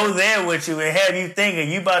go there with you and have you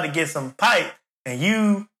thinking you about to get some pipe and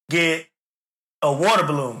you get a water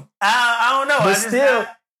balloon. I don't know.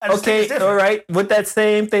 But okay, all right. With that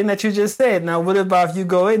same thing that you just said. Now, what about if you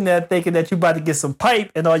go in there thinking that you about to get some pipe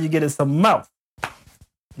and all you get is some mouth?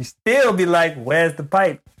 You still be like, where's the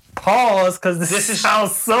pipe? Pause, because this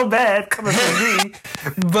sounds so bad coming from me.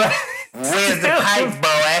 But where's the pipe,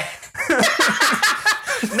 boy?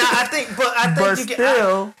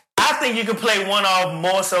 I think you can play one off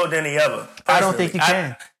more so than the other. Personally. I don't think you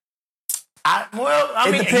can.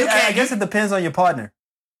 I guess it depends on your partner.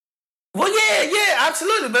 Well, yeah,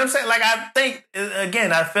 absolutely. But I'm saying, like, I think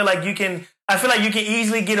again, I feel like you can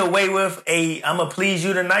easily get away with a "I'm gonna please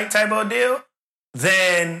you tonight" type of deal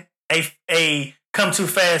than a come too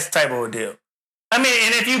fast type of deal. I mean,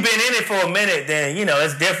 and if you've been in it for a minute, then you know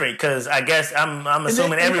it's different because I guess I'm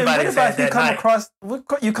assuming everybody's had that night.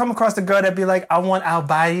 You come across the girl that be like, "I want our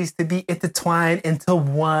bodies to be intertwined into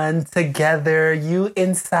one together. You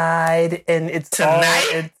inside, and it's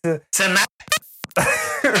tonight.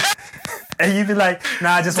 And you be like,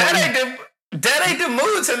 nah, I just want to eat. That ain't the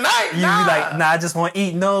mood tonight. You be like, nah, I just want to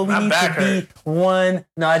eat. No, we need to be one.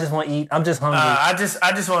 No, I just want to eat. I'm just hungry. I just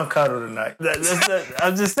want to cuddle tonight.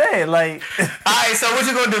 I'm just saying, like. All right, so what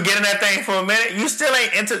you gonna do? Get in that thing for a minute? You still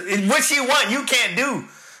ain't into what she want. You can't do.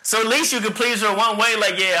 So at least you can please her one way.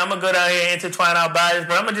 Like, yeah, I'm gonna go down here and intertwine our bodies,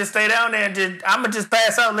 but I'm gonna just stay down there and I'm gonna just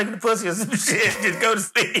pass out licking the pussy or some shit. Just go to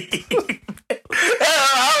sleep.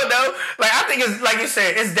 I don't know. Like, I think it's like you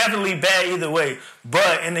said, it's definitely bad either way.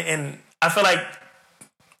 But in I feel like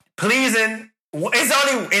pleasing,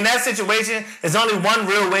 it's only in that situation, it's only one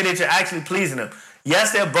real way that you're actually pleasing them.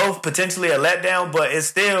 Yes, they're both potentially a letdown, but it's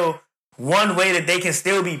still one way that they can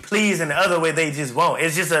still be pleased, and the other way they just won't.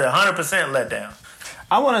 It's just 100% letdown.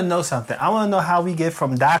 I want to know something. I want to know how we get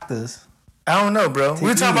from doctors. I don't know, bro.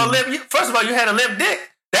 We're talking about limp. First of all, you had a limp dick.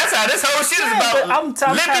 That's how this whole shit is about.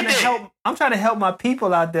 I'm trying to help my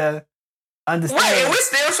people out there understand. Right, and we're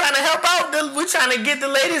still trying to help out. We're trying to get the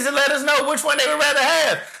ladies to let us know which one they would rather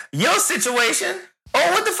have. Your situation or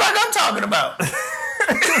what the fuck I'm talking about.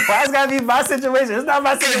 Why it's gotta be my situation? It's not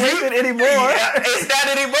my situation anymore. Yeah, it's not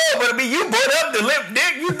anymore. But I mean, you brought up the limp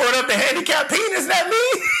dick. You brought up the handicap penis, not me.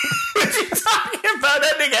 What you talking about?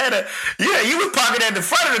 That nigga had you was parking at the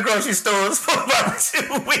front of the grocery stores for about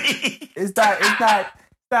 2 weeks. It's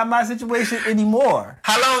not my situation anymore.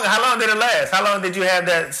 How long did it last? How long did you have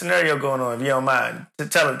that scenario going on, if you don't mind?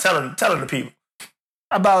 Tell the people.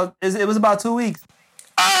 It was about 2 weeks.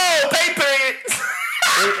 Oh, pay period.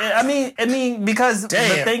 I mean, because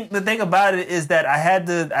the thing about it is that I had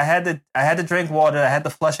to drink water. I had to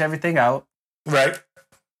flush everything out. Right.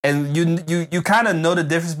 And you kind of know the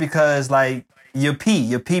difference because like your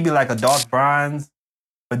pee be like a dark bronze,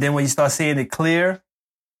 but then when you start seeing it clear,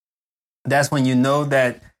 that's when you know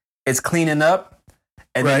that it's cleaning up.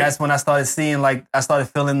 And then that's when I started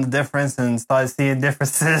feeling the difference and started seeing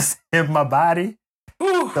differences in my body.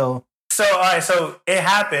 Ooh. So all right, so it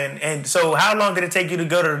happened, and so how long did it take you to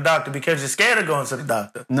go to the doctor because you're scared of going to the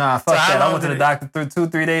doctor? Nah, fuck that. I went to the doctor through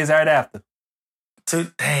 2-3 days right after.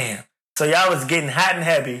 Damn. So y'all was getting hot and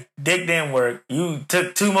heavy. Dick didn't work. You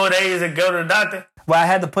took 2 more days to go to the doctor? Well, I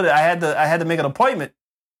had to make an appointment.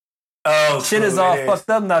 Oh, shit is all fucked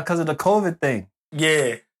up now because of the COVID thing.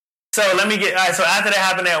 Yeah. So all right, so after that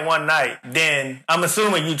happened that one night, then I'm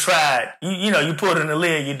assuming you tried, you pulled in the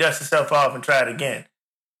lid, you dust yourself off and tried again.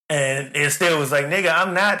 And it still was like, nigga,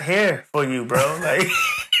 I'm not here for you, bro. Like,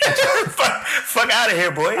 fuck out of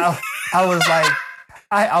here, boy. I was like,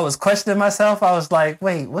 I was questioning myself. I was like,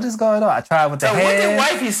 wait, what is going on? I tried with the hand. What did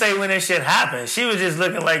wifey say when that shit happened? She was just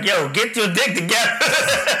looking like, yo, get your dick together.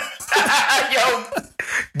 Yo,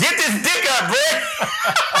 get this dick up, boy.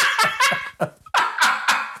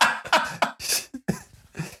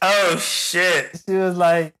 Oh, shit. She was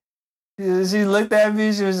like, she looked at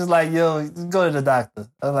me. She was just like, yo, go to the doctor.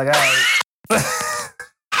 I was like, all right.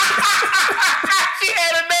 She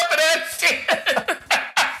had enough of that shit.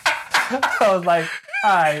 I was like,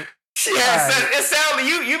 all right. She had it sounded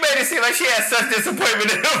you made it seem like she had such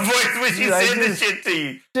disappointment in her voice when she said this shit to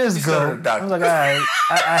you. Just go. To the doctor. I was like, all right,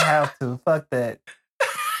 I have to. Fuck that.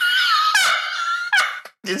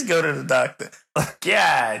 Just go to the doctor.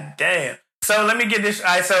 God damn. So let me get this. All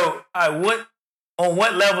right, so on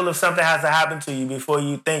what level of something has to happen to you before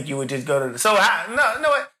you think you would just go to the... So, how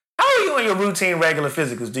are you on your routine regular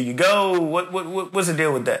physicals? Do you go? What's the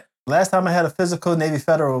deal with that? Last time I had a physical, Navy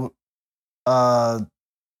Federal let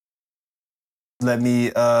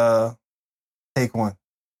me take one.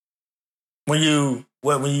 When you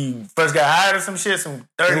first got hired or some shit, some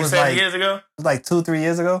 37 years ago? It was like 2-3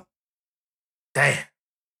 years ago. Damn.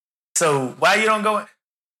 So, why you don't go...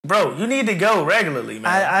 Bro, you need to go regularly,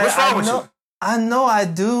 man. What's wrong with you? I know I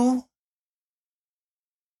do,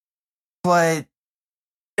 but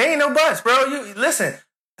there ain't no buts, bro. You listen,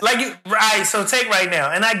 right? So take right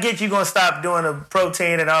now, and I get you gonna stop doing the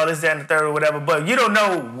protein and all this, that, and the third, or whatever. But you don't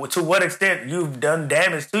know to what extent you've done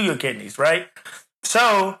damage to your kidneys, right?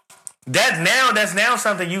 So that's now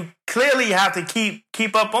something you clearly have to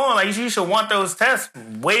keep up on. Like you should want those tests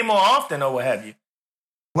way more often, or what have you.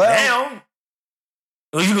 Well, now.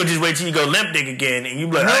 Or you gonna just wait till you go limp dick again and you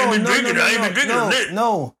be like, I ain't been drinking.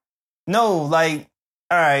 No, like,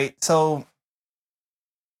 all right, so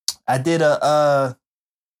I did I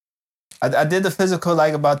did the physical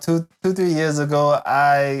like about 2-3 years ago.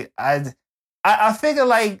 I figure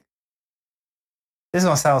like this is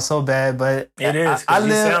gonna sound so bad, but it is. I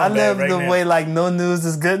live the way like no news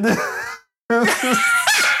is good news.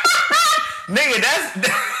 Nigga, that's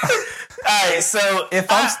all right, so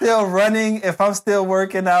if I'm still running, if I'm still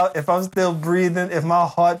working out, if I'm still breathing, if my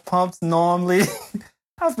heart pumps normally,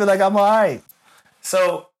 I feel like I'm all right.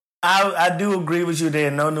 So I do agree with you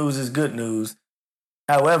there. No news is good news.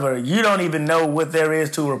 However, you don't even know what there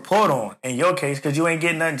is to report on in your case because you ain't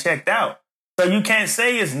getting nothing checked out. So you can't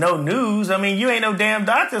say it's no news. I mean, you ain't no damn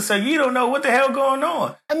doctor, so you don't know what the hell going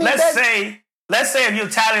on. I mean, let's say if your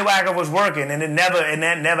tallywhacker was working and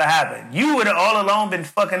that never happened, you would have all along been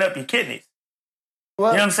fucking up your kidneys.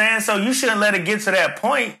 Well, you know what I'm saying? So you shouldn't let it get to that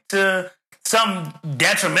point to something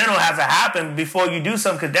detrimental has to happen before you do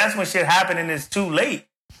something, because that's when shit happen and it's too late.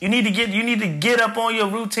 You need to get up on your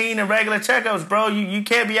routine and regular checkups, bro. You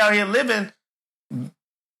can't be out here living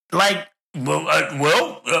like, I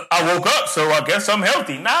woke up, so I guess I'm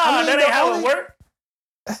healthy. Nah, that ain't how it works.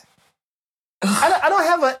 I don't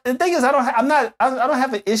have the thing is I don't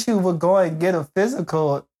have an issue with going and get a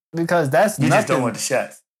physical because that's you nothing. Just don't want the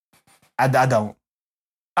shots. I don't.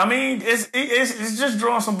 I mean, it's just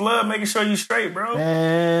drawing some blood, making sure you straight, bro.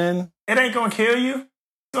 And it ain't gonna kill you.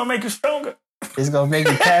 It's gonna make you stronger. It's gonna make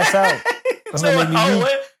you pass out. It's gonna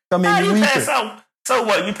make you pass out. So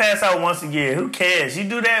what? You pass out once a year. Who cares? You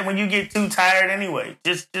do that when you get too tired anyway.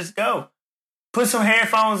 Just go. put some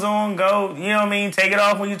headphones on, go, you know what I mean? Take it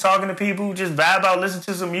off when you're talking to people. Just vibe out, listen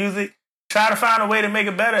to some music. Try to find a way to make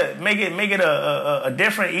it better. Make it a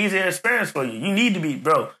different, easier experience for you. You need to be,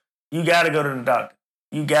 bro. You got to go to the doctor.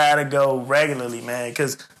 You got to go regularly, man.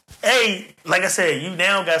 Because, hey, like I said, you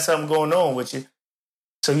now got something going on with you.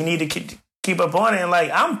 So you need to keep up on it. And,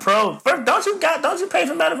 like, I'm pro. First, don't you pay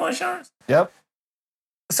for medical insurance? Yep.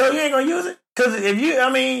 So you ain't going to use it? Because if you, I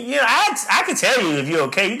mean, you know, I can tell you if you're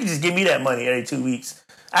okay. You can just give me that money every 2 weeks.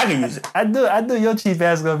 I can use it. I do. Your cheap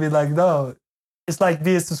ass going to be like, no. It's like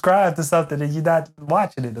being subscribed to something and you're not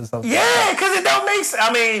watching it or something. Yeah, because it don't make sense.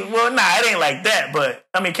 I mean, well, nah, it ain't like that, but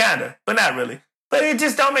I mean, kind of, but not really. But it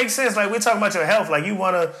just don't make sense. Like, we're talking about your health. Like, you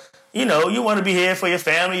want to, you know, you want to be here for your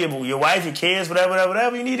family, your wife, your kids,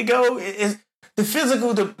 whatever. You need to go. It's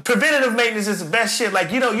the preventative maintenance is the best shit.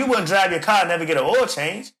 Like, you know, you wouldn't drive your car and never get an oil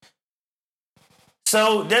change.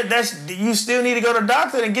 So you still need to go to the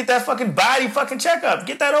doctor and get that fucking body fucking checkup.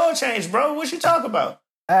 Get that oil change, bro. What you talk about?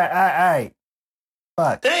 All right.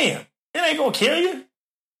 Fuck. Damn, it ain't gonna kill you.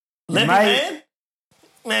 Let me,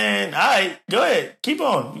 man. All right, go ahead. Keep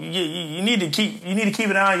on. You need to keep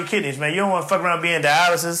an eye on your kidneys, man. You don't want to fuck around being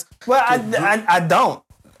dialysis. Well, I don't.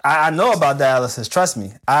 I know about dialysis. Trust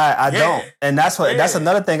me, I don't. And that's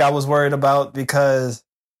another thing I was worried about because,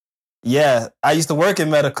 yeah, I used to work in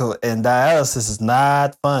medical, and dialysis is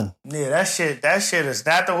not fun. Yeah, that shit is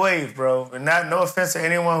not the wave, bro. And no offense to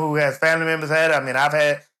anyone who has family members had it. I mean, I've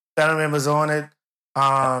had family members on it. You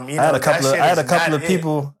know, I had a couple of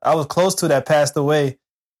people I was close to that passed away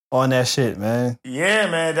on that shit, man. Yeah,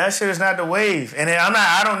 man, that shit is not the wave. And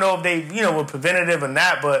I don't know if they, you know, were preventative or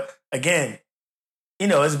not, but again, you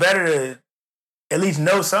know, it's better to at least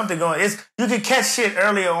know something going. You can catch shit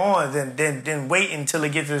earlier on than wait until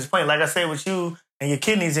it gets to this point. Like I said with you and your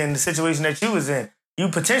kidneys in the situation that you was in. You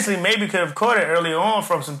potentially maybe could have caught it earlier on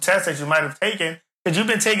from some tests that you might have taken because you've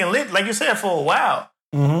been taking like you said, for a while.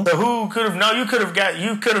 Mm-hmm. So who could have known? You could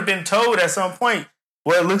have been told at some point,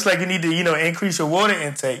 well, it looks like you need to, you know, increase your water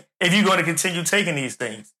intake if you're going to continue taking these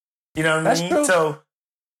things. You know what I mean? True. So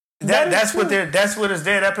that's what is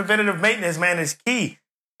there. That preventative maintenance, man, is key.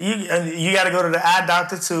 You got to go to the eye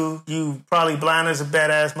doctor too. You probably blind as a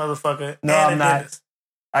badass motherfucker. No, I'm not.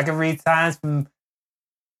 I can read signs from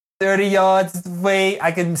 30 yards away.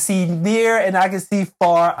 I can see near and I can see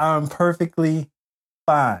far. I'm perfectly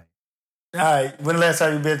fine. All right. When the last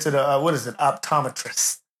time you been to the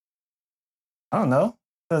optometrist? I don't know.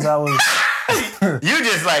 Because I was. You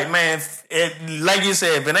just like, man. Like you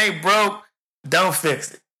said, if it ain't broke, don't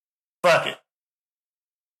fix it. Fuck it.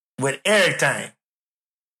 With everything,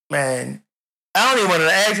 man. I don't even want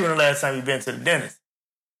to ask you when the last time you been to the dentist.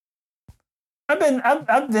 I've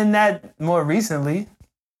been that more recently.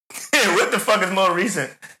 What the fuck is more recent?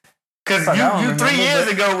 Because you 3 years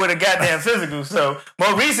ago with a goddamn physical, so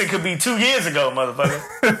more recent could be 2 years ago, motherfucker.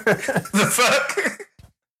 The fuck?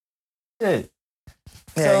 Shit.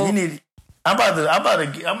 Yeah, so, you need. I'm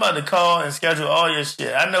about to call and schedule all your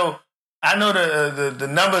shit. I know the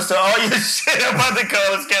numbers to all your shit. I'm about to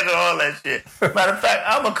call and schedule all that shit. Matter of fact,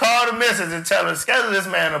 I'm gonna call the missus and tell her schedule this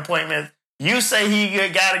man an appointment. You say he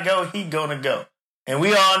gotta go, he gonna go. And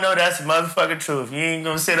we all know that's the motherfucking truth. You ain't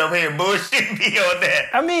gonna sit up here and bullshit me on that.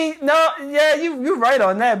 I mean, no, yeah, you're right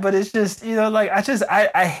on that, but it's just, you know, like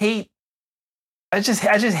I hate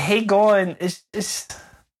going.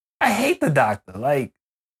 I hate the doctor. Like,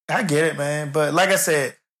 I get it, man, but like I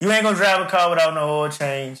said, you ain't gonna drive a car without no oil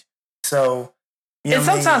change. So, you know, and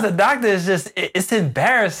sometimes the doctor is just it's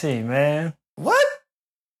embarrassing, man. What?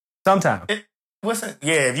 Sometimes.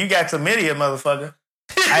 Yeah, if you got chlamydia, motherfucker.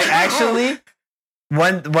 I actually.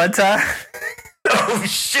 One time. Oh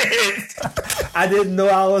shit! I didn't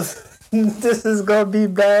know this is gonna be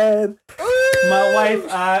bad. My wife,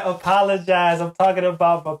 I apologize. I'm talking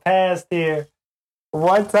about my past here.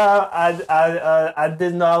 One time, I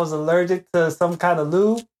didn't know I was allergic to some kind of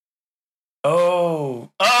lube. Oh,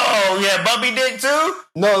 yeah, bumpy dick too?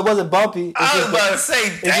 No, it wasn't bumpy. I was about to say,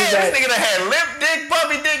 damn, this nigga that had lip dick,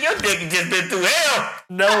 bumpy dick. Your dick has just been through hell.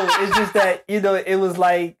 No, it's just that, you know, it was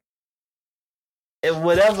like. It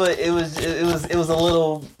was a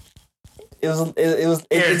little. It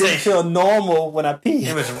didn't feel normal when I peed.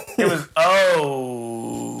 It was.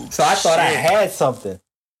 Oh. So I thought I had something.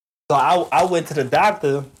 So I went to the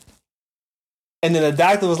doctor, and then the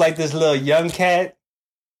doctor was like this little young cat.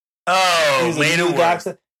 Oh, he was a new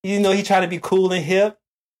doctor. You know, he tried to be cool and hip.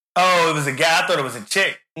 Oh, it was a guy. I thought it was a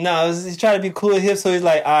chick. No, he's trying to be cool and hip. So he's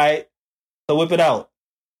like, all right, so whip it out.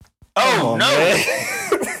 Oh, no.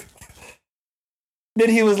 Then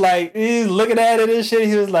he was like, he's looking at it and shit.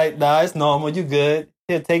 He was like, nah, it's normal. You good.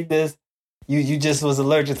 Here, take this. You just was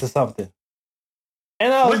allergic to something.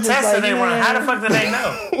 And I was What just test like, did they run? man, How the fuck did they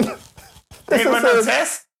know? They This run is no so-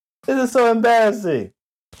 test? This is so embarrassing.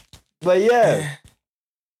 But yeah,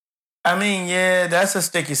 I mean, yeah, that's a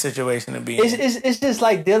sticky situation to be in. it's just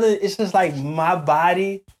like dealing. It's just like my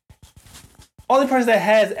body. Only person that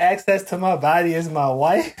has access to my body is my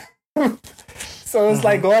wife. So it's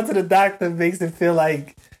like going to the doctor makes it feel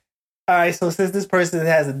like, all right, so since this person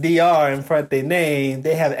has a DR in front of their name,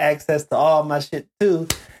 they have access to all my shit too.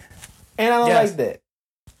 And I don't Yes. like that.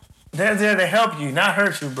 They're there to help you, not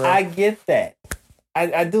hurt you, bro. I get that.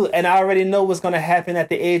 I do. And I already know what's going to happen at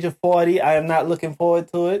the age of 40. I am not looking forward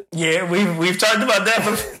to it. Yeah, we've talked about that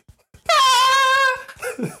before.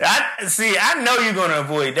 I know you're gonna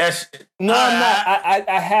avoid that shit. No, I'm not.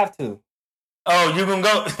 I have to. Oh, you gonna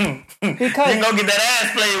go? Because- you gonna go get that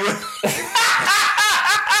ass played with?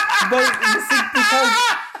 But see,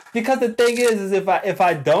 because the thing is if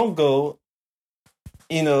I don't go,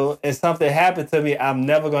 you know, and something happened to me, I'm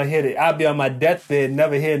never gonna hit it. I'll be on my deathbed,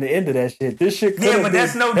 never hearing the end of that shit. This shit. Yeah, but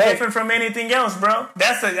that's no heck. different from anything else, bro.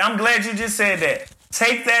 I'm glad you just said that.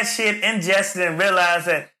 Take that shit, ingest it, and realize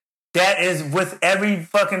that is with every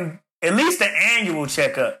fucking, at least the annual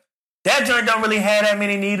checkup. That joint don't really have that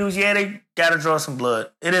many needles. Yeah, they gotta draw some blood.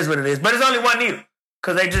 It is what it is. But it's only one needle.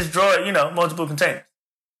 Because they just draw it, multiple containers.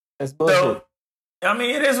 That's bullshit. So, I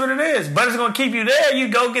mean, it is what it is. But it's gonna keep you there. You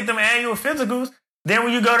go get them annual physicals. Then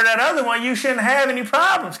when you go to that other one, you shouldn't have any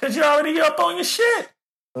problems. Because you're already up on your shit.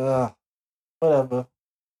 Whatever.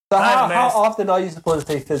 So how often are you supposed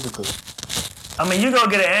to take physicals? I mean, you go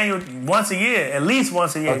get an annual once a year, at least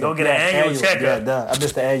once a year. Go get an annual checkup. Yeah, I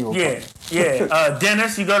missed the annual. Yeah.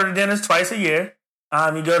 Dentist, you go to the dentist twice a year.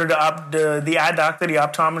 You go to the eye doctor, the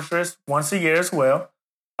optometrist, once a year as well.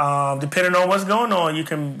 Depending on what's going on, you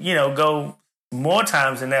can go more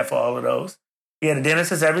times than that for all of those. Yeah, the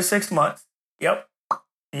dentist is every 6 months. Yep.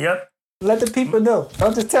 Let the people know.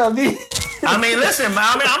 Don't just tell me. I mean, listen,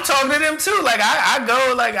 I'm talking to them too. Like I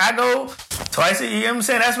go twice a year. You know what I'm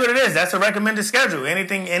saying? That's what it is. That's a recommended schedule.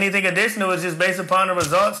 Anything additional is just based upon the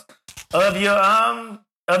results of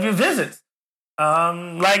your visits.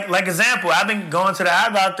 Like example, I've been going to the eye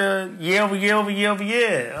doctor year over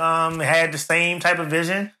year. Had the same type of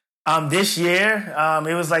vision. This year,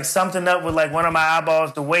 it was like something up with like one of my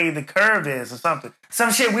eyeballs, the way the curve is or something.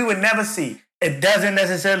 Some shit we would never see. It doesn't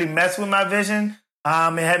necessarily mess with my vision.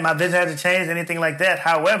 My vision had to change, anything like that.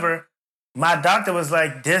 However, my doctor was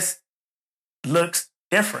like, this looks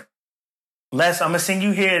different. I'm going to send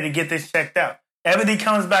you here to get this checked out. Everything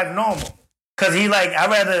comes back normal. Because he like,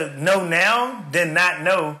 I'd rather know now than not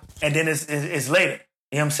know, and then it's later.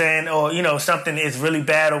 You know what I'm saying? Or, something is really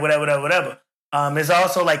bad or whatever. It's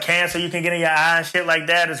also like cancer you can get in your eye and shit like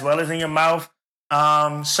that, as well as in your mouth.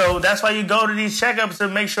 So that's why you go to these checkups to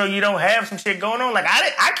make sure you don't have some shit going on. Like,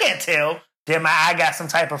 I can't tell that my eye got some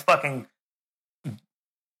type of fucking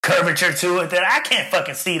curvature to it that I can't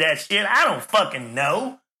fucking see that shit. I don't fucking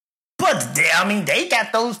know. But, they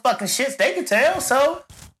got those fucking shits they can tell. So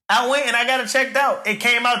I went and I got it checked out. It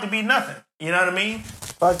came out to be nothing. You know what I mean?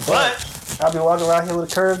 Fuck that. I'll be walking around here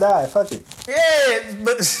with a curved eye. Fuck it. Yeah,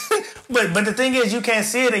 but the thing is, you can't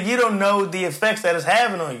see it and you don't know the effects that it's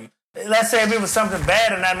having on you. Let's say if it was something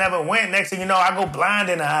bad and I never went, next thing you know, I go blind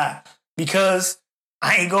in the eye because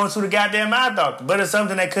I ain't going to the goddamn eye doctor. But it's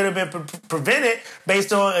something that could have been prevented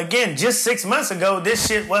based on, again, just 6 months ago, this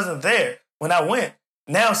shit wasn't there when I went.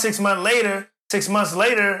 Now 6 months later,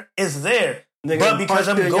 it's there. Nigga, but because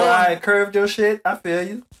I'm going... your eye curved your shit, I feel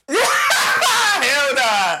you. Hell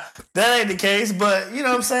nah. That ain't the case, but you know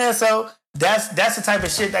what I'm saying? So that's the type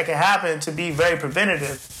of shit that can happen to be very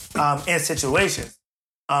preventative in situations.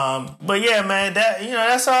 But yeah, man,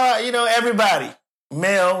 that's all, everybody,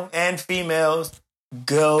 male and females,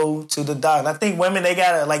 go to the doctor. I think women, they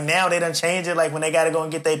gotta, like, now they done changed it, like when they gotta go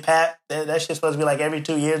and get their pap, that shit's supposed to be like every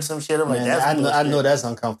 2 years or some shit. I'm like, that's I know that's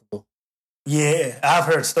uncomfortable. Yeah, I've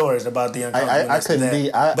heard stories about the uncomfortableness. I couldn't be.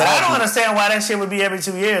 But I don't understand why that shit would be every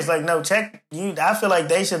 2 years. Like, no, I feel like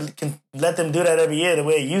they should let them do that every year the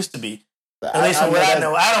way it used to be. At least from what I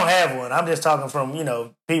know. I don't have one. I'm just talking from,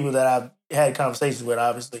 people that I've had conversations with,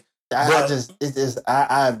 obviously. Have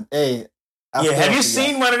you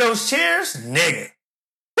seen one of those chairs? Nigga.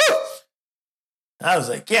 Woo! I was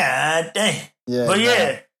like, God damn. Yeah, but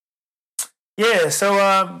yeah. Yeah,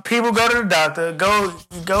 so people go to the doctor, go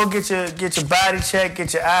get your body checked,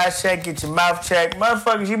 get your eyes checked, get your mouth checked.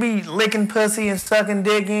 Motherfuckers, you be licking pussy and sucking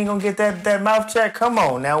dick, you ain't gonna get that mouth checked? Come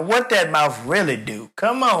on now, what that mouth really do?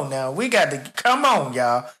 Come on now, come on,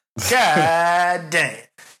 y'all. God damn.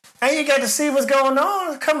 And you got to see what's going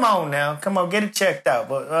on. Come on now, get it checked out.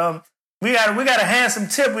 But we got a handsome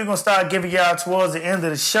tip we're gonna start giving y'all towards the end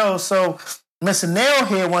of the show. So Mr. Nail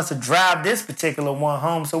here wants to drive this particular one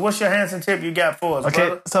home. So what's your handsome tip you got for us, Okay,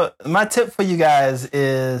 brother? so my tip for you guys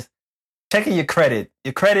is checking your credit.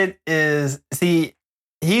 Your credit is, see,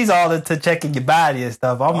 he's all into checking your body and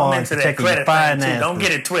stuff. I'm on into to that checking your credit thing, too. finances. Don't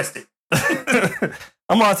get it twisted.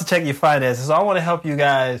 I'm on to check your finances. So I want to help you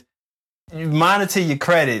guys. You monitor your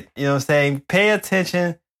credit. You know what I'm saying? Pay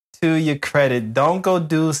attention to your credit. Don't go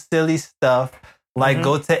do silly stuff like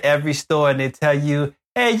go to every store and they tell you,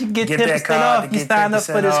 hey, you get 10% off. You sign up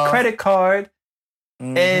for this credit card.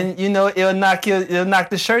 And you know, it'll knock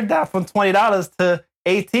the shirt down from $20 to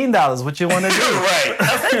 $18. What you want to do? Right.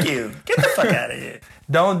 Oh, thank you. Get the fuck out of here.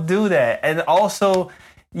 Don't do that. And also,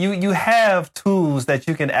 you have tools that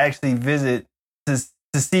you can actually visit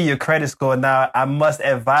to see your credit score. Now, I must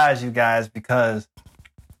advise you guys, because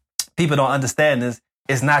people don't understand this.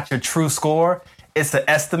 It's not your true score. It's an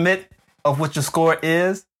estimate of what your score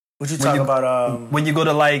is. What you talking about? When you go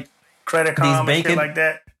to like Credit Karma and shit like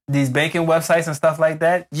that? These banking websites and stuff like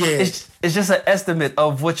that. Yeah. It's just an estimate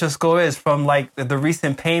of what your score is from like the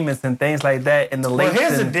recent payments and things like that in the Well, latest.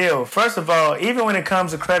 here's the deal. First of all, even when it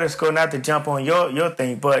comes to credit score, not to jump on your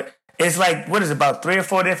thing, but it's like, what is it, about 3 or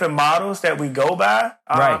 4 different models that we go by?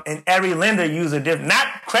 Right. And every lender uses a different, not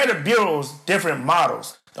credit bureaus, different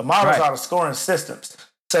models. The models are the scoring systems.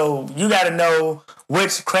 So you got to know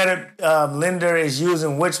which credit lender is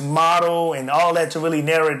using which model and all that to really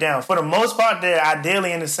narrow it down. For the most part, they're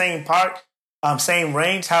ideally in the same same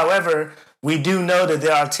range. However, we do know that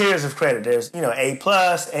there are tiers of credit. There's, A+,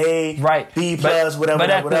 A, B+,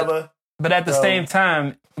 whatever. But at the same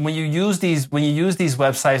time, when you use these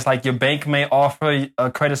websites, like your bank may offer a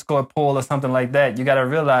credit score pull or something like that, you got to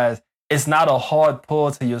realize it's not a hard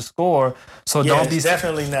pull to your score. So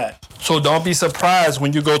definitely not. So don't be surprised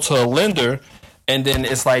when you go to a lender and then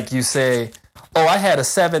it's like you say, oh, I had a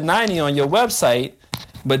 790 on your website,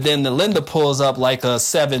 but then the lender pulls up like a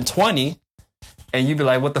 720 and you be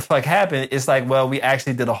like, what the fuck happened? It's like, well, we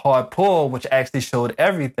actually did a hard pull, which actually showed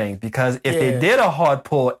everything. Because if they did a hard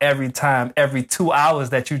pull every 2 hours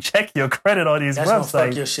that you check your credit on these websites, gonna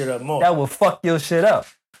fuck your shit up more. That will fuck your shit up.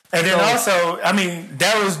 And then also, I mean,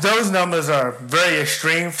 those numbers are very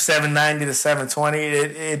extreme, 790 to 720.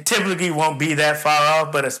 It typically won't be that far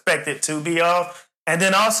off, but expect it to be off. And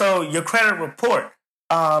then also your credit report,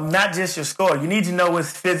 not just your score. You need to know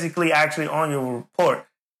what's physically actually on your report.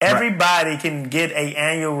 Everybody can get an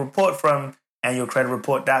annual report from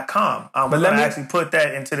annualcreditreport.com. We're going to actually put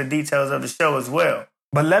that into the details of the show as well.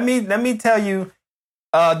 But let me tell you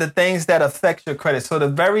the things that affect your credit. So the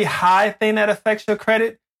very high thing that affects your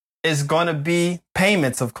credit is going to be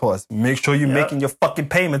payments, of course. Make sure you're making your fucking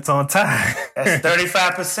payments on time. That's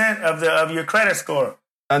 35% of your credit score.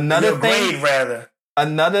 Another grade, rather.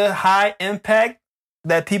 Another high impact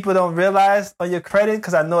that people don't realize on your credit,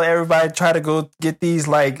 because I know everybody try to go get these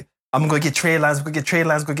like, I'm going to get trade lines, go get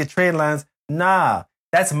trade lines. Nah,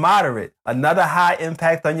 that's moderate. Another high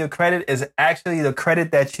impact on your credit is actually the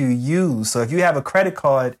credit that you use. So if you have a credit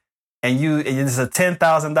card and it's a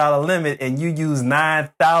 $10,000 limit and you use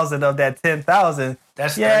 9,000 of that 10,000,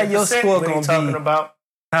 that's your score going to be... talking about?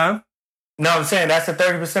 Huh? No, I'm saying that's the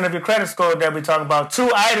 30% of your credit score that we're talking about.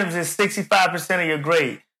 2 items is 65% of your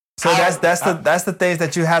grade. So that's the things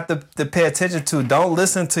that you have to pay attention to. Don't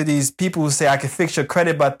listen to these people who say I can fix your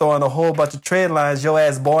credit by throwing a whole bunch of trade lines. Your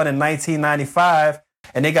ass born in 1995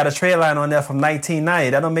 and they got a trade line on there from 1990.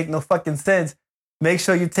 That don't make no fucking sense. Make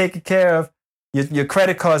sure you're taking care of your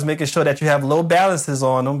credit cards, making sure that you have low balances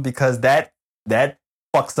on them, because that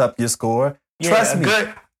fucks up your score. Trust me.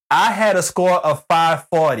 I had a score of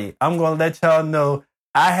 540. I'm going to let y'all know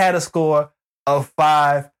I had a score of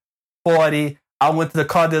 540. I went to the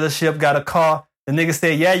car dealership, got a car. The nigga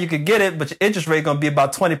said, yeah, you could get it, but your interest rate going to be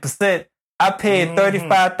about 20%. I paid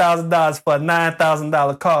 $35,000 for a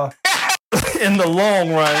 $9,000 car in the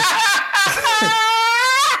long run.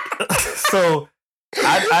 So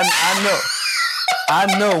I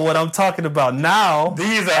know what I'm talking about now.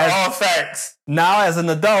 These are all facts. Now, as an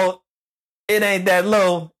adult, it ain't that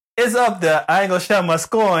low. It's up there. I ain't gonna share my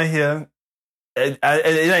score on here. It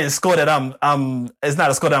ain't a score that it's not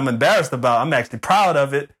a score that I'm embarrassed about. I'm actually proud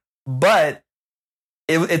of it. But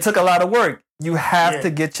it took a lot of work. You have to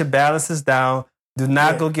get your balances down. Do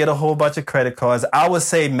not go get a whole bunch of credit cards. I would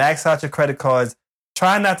say max out your credit cards.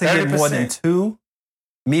 Try not to 30%. get more than 2.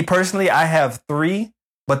 Me personally, I have 3.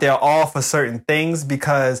 But they're all for certain things,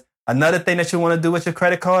 because another thing that you want to do with your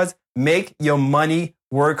credit cards, make your money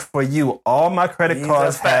work for you. All my credit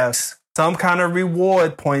cards have some kind of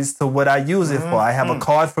reward points to what I use it for. I have a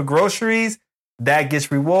card for groceries that gets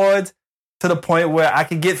rewards to the point where I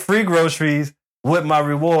can get free groceries with my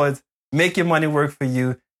rewards. Make your money work for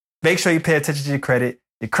you. make sure you pay attention to your credit.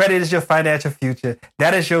 Your credit is your financial future.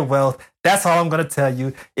 That is your wealth. That's all I'm going to tell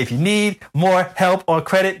you. If you need more help on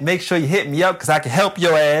credit, make sure you hit me up because I can help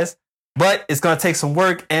your ass. But it's going to take some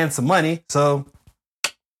work and some money. So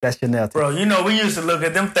that's your nail tip. Bro, you know, we used to look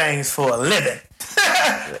at them things for a living.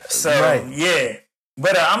 So, Right. yeah.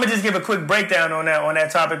 But I'm going to just give a quick breakdown on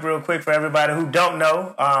that topic real quick for everybody who don't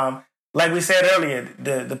know. Like we said earlier,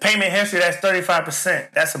 the payment history, that's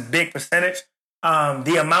 35%. That's a big percentage.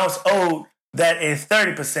 The amounts owed, that is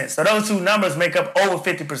 30%. So those two numbers make up over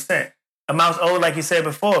 50%. Amounts owed, like you said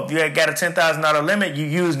before, if you had got a $10,000 limit, you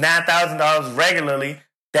use $9,000 regularly,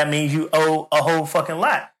 that means you owe a whole fucking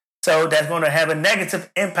lot. So that's going to have a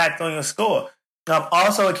negative impact on your score.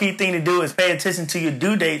 Also, a key thing to do is pay attention to your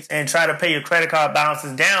due dates and try to pay your credit card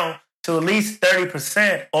balances down to at least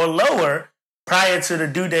 30% or lower prior to the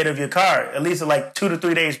due date of your card, at least like 2 to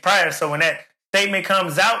 3 days prior. So when that statement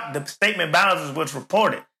comes out, the statement balance is what's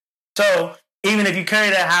reported. So even if you carry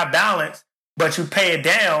that high balance, but you pay it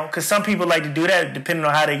down, because some people like to do that depending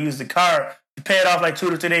on how they use the card, you pay it off like 2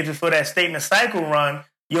 to 3 days before that statement cycle run,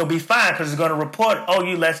 you'll be fine because it's going to report, oh,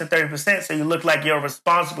 you less than 30%, so you look like you're a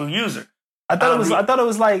responsible user. I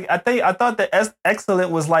thought the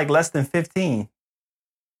excellent was like less than 15.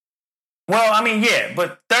 Well, I mean, yeah,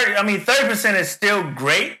 but 30% is still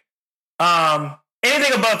great.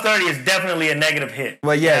 Anything above 30 is definitely a negative hit.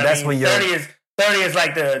 Well, yeah, that's when you're 30 is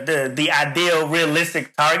like the ideal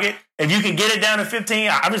realistic target. If you can get it down to 15,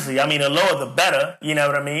 obviously, I mean, the lower the better, you know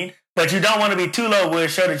what I mean? But you don't want to be too low where it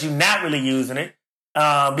shows that you're not really using it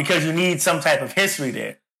because you need some type of history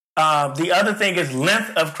there. The other thing is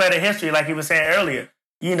length of credit history, like you were saying earlier.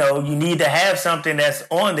 You know, you need to have something that's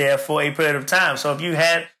on there for a period of time. So if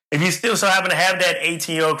you still so happen to have that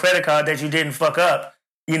 18-year-old credit card that you didn't fuck up,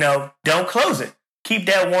 you know, don't close it. Keep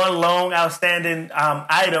that one long outstanding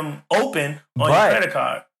item open on your credit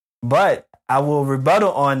card. But I will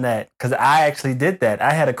rebuttal on that because I actually did that.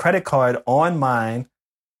 I had a credit card on mine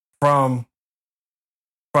from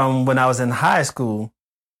when I was in high school.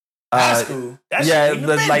 High school?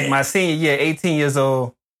 That's like my senior year, 18 years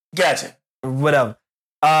old. Gotcha. Whatever.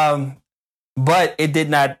 But it did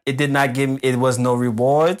not give me, it was no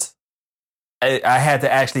rewards. I had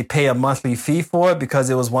to actually pay a monthly fee for it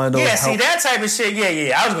because it was one of those. Yeah, see, that type of shit,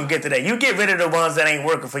 yeah. I was going to get to that. You get rid of the ones that ain't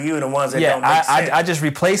working for you and the ones that don't make sense. I just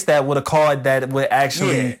replaced that with a card that would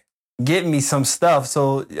actually get me some stuff.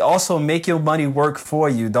 So also make your money work for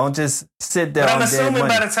you. Don't just sit there. But I'm assuming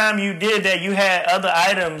by the time you did that, you had other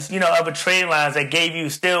items, you know, other trade lines that gave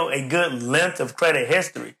you still a good length of credit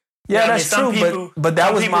history. Yeah, that's true. But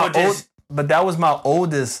that was my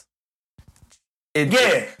oldest.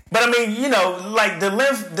 Yeah, but I mean, you know, like the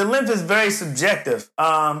length is very subjective.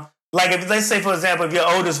 Like if let's say, for example, if your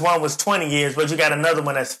oldest one was 20 years, but you got another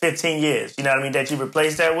one that's 15 years, you know what I mean, that you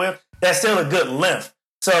replaced that with, that's still a good length.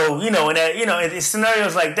 So, you know, in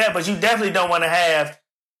scenarios like that, but you definitely don't want to have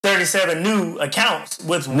 37 new accounts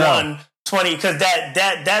with 120, because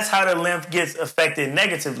that's how the length gets affected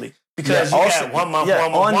negatively. Because you got 1 month,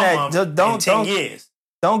 1 month, and 10 years.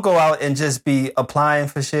 Don't go out and just be applying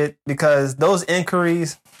for shit, because those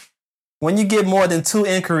inquiries, when you get more than 2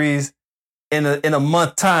 inquiries in a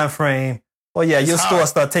month time frame, your score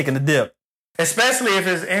start taking a dip. Especially if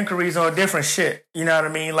it's inquiries on different shit. You know what I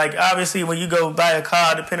mean? Like, obviously, when you go buy a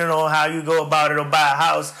car, depending on how you go about it, or buy a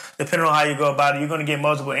house, depending on how you go about it, you're going to get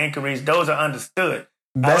multiple inquiries. Those are understood.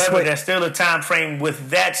 However, there's still a time frame with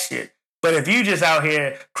that shit. But if you just out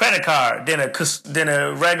here, credit card, then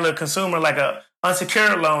a regular consumer, like a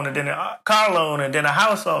unsecured loan, and then a car loan, and then a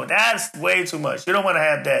house loan, that's way too much. You don't want to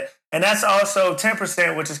have that. And that's also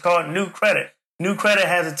 10%, which is called new credit. New credit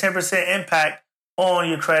has a 10% impact on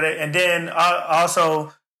your credit. And then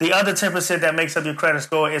also the other 10% that makes up your credit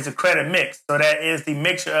score is the credit mix. So that is the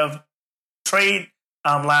mixture of trade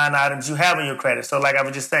line items you have in your credit. So like I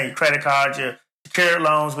was just saying, your credit cards, your secured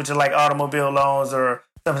loans, which are like automobile loans or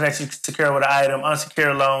something that you secure with an item,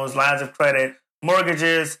 unsecured loans, lines of credit,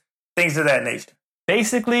 mortgages, things of that nature.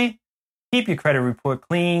 Basically, keep your credit report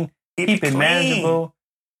clean. Keep it manageable.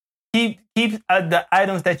 Keep the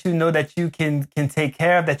items that you know that you can take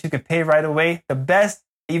care of, that you can pay right away. The best,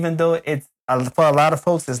 even though it's for a lot of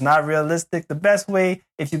folks, it's not realistic. The best way,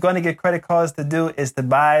 if you're going to get credit cards, to do is to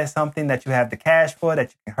buy something that you have the cash for,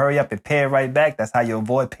 that you can hurry up and pay it right back. That's how you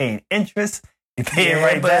avoid paying interest. You pay it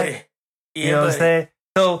right back. You know what I'm saying?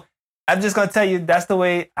 So I'm just gonna tell you that's the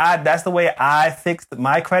way I fixed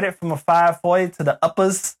my credit from a 540 to the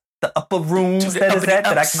upper rooms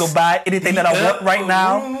that I can go buy anything that I want right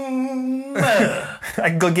now. I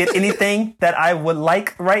can go get anything that I would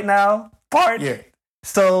like right now.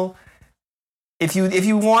 So if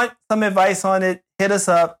you want some advice on it, hit us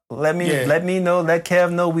up. Let me know. Let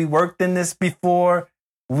Kev know we worked in this before.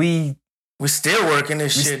 We're still working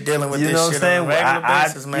this shit, dealing with this shit on a regular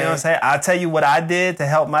basis, man. You know what I'm saying? I'll tell you what I did to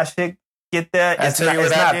help my shit get there. I'll tell you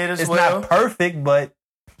what I did as well. It's not perfect, but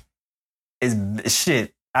it's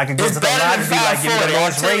shit. I could go to the line and be like, give me the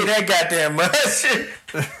lowest rate. That goddamn much.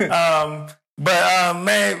 But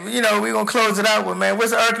man, you know, we're gonna close it out with, man,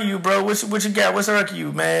 what's irking you, bro? What you got? What's irking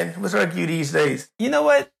you, man? What's irking you these days? You know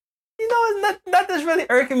what? Nothing's really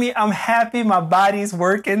irking me. I'm happy my body's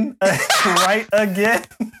working right again.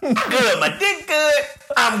 Good, my dick good.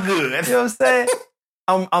 I'm good. You know what I'm saying?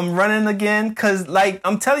 I'm running again, cause like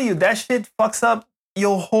I'm telling you, that shit fucks up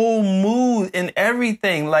your whole mood and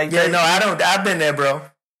everything. Like, yeah, no, I don't. I've been there, bro.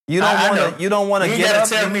 You don't want to get gotta up.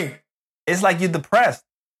 Tell me. It's like you're depressed.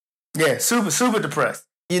 Yeah, super depressed.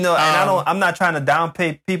 You know, and I'm not trying to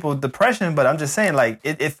downplay people's depression, but I'm just saying, like,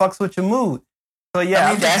 it fucks with your mood. So yeah,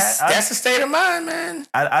 I mean, that's the state of mind, man.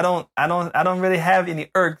 I don't really have any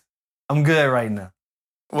irks. I'm good right now.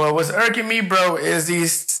 Well, what's irking me, bro, is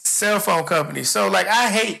these cell phone companies. So like, I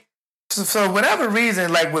hate. So whatever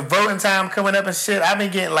reason, like with voting time coming up and shit, I've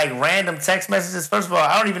been getting like random text messages. First of all,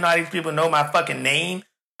 I don't even know how these people know my fucking name,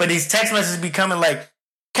 but these text messages be coming like,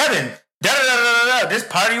 Kevin, da-da-da-da-da-da, this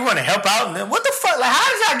party you want to help out? And then, what the fuck? Like,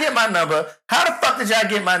 how did y'all get my number? How the fuck did y'all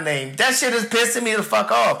get my name? That shit is pissing me the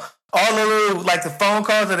fuck off. All the little, like, the phone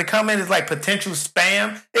calls that are coming is like potential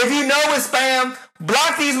spam. If you know it's spam,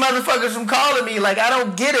 block these motherfuckers from calling me. Like, I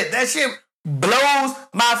don't get it. That shit blows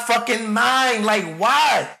my fucking mind. Like,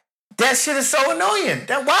 why? That shit is so annoying.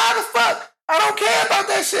 Why the fuck? I don't care about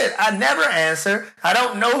that shit. I never answer. I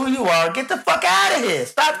don't know who you are. Get the fuck out of here.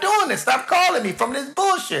 Stop doing this. Stop calling me from this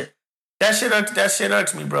bullshit. That shit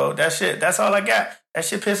irks me, bro. That's all I got. That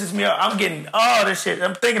shit pisses me off. I'm getting all this shit.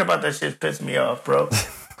 I'm thinking about that shit pissing me off, bro.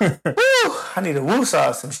 Woo! I need to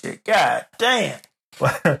woo-saw some shit. God damn.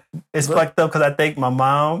 It's fucked up because I think my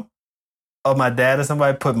mom or my dad or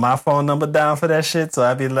somebody put my phone number down for that shit. So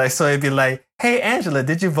it'd be like, hey, Angela,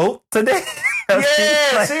 did you vote today?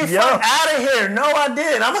 Yeah, like, see, fuck out of here. No, I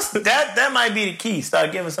didn't. That might be the key.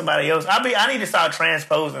 Start giving somebody else. I need to start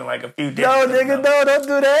transposing like a few different. No, nigga, no, don't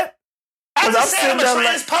do that. I'm just saying, I'm gonna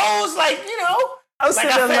transpose, like, you know, I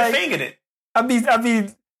fat fingered it. I be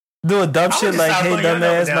doing dumb shit like, hey,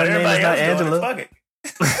 dumbass, my name is not Angela. Fuck it.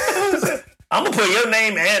 I'm gonna put your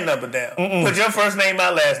name and number down. Put your first name, my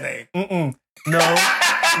last name. No.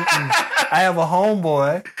 I have a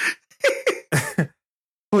homeboy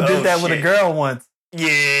who did that with a girl once.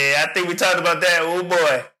 Yeah, I think we talked about that. Oh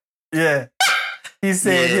boy. Yeah. He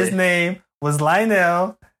said his name was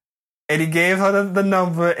Lionel, and he gave her the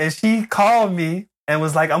number, and she called me and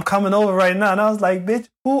was like, I'm coming over right now. And I was like, bitch,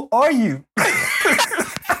 who are you?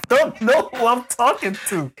 Don't know who I'm talking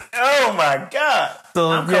to. Oh my God.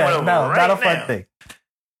 So yeah, not a fun thing.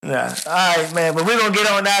 Nah. All right, man. But we're going to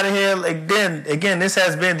get on out of here. Again, this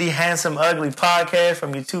has been the Handsome Ugly Podcast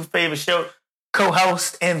from your two favorite show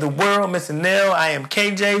co-hosts in the world, Mr. Neil. I am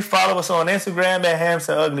KJ. Follow us on Instagram at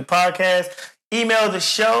Handsome Ugly Podcast. Email the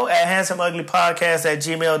show at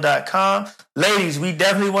handsomeuglypodcast@gmail.com. Ladies, we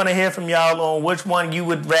definitely want to hear from y'all on which one you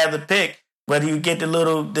would rather pick. Whether you get the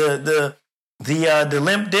limp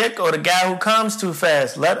dick or the guy who comes too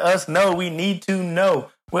fast. Let us know. We need to know.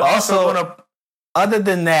 We're also going to... Other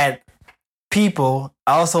than that, people,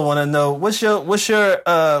 I also want to know what's your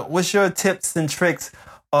tips and tricks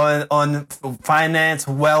on finance,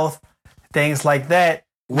 wealth, things like that.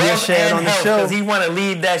 We'll share it on the show because he want to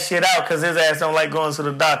leave that shit out because his ass don't like going to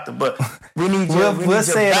the doctor. But we need your body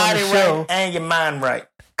right and your mind right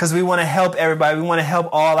because we want to help everybody. We want to help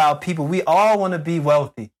all our people. We all want to be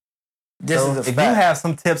wealthy. If you have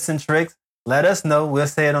some tips and tricks, let us know. We'll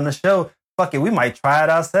say it on the show. Fuck it, we might try it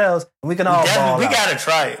ourselves, and we can all ball We out. Gotta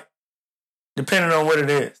try it, depending on what it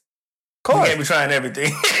is. Of course. We can't be trying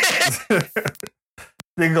everything.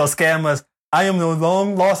 They can go scam us. I am the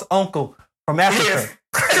long lost uncle from Africa.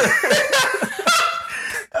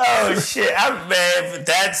 Oh shit, man,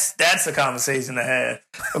 that's a conversation to have.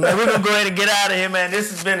 But man, we're gonna go ahead and get out of here, man. This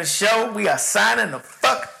has been a show. We are signing the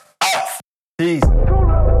fuck off. Peace.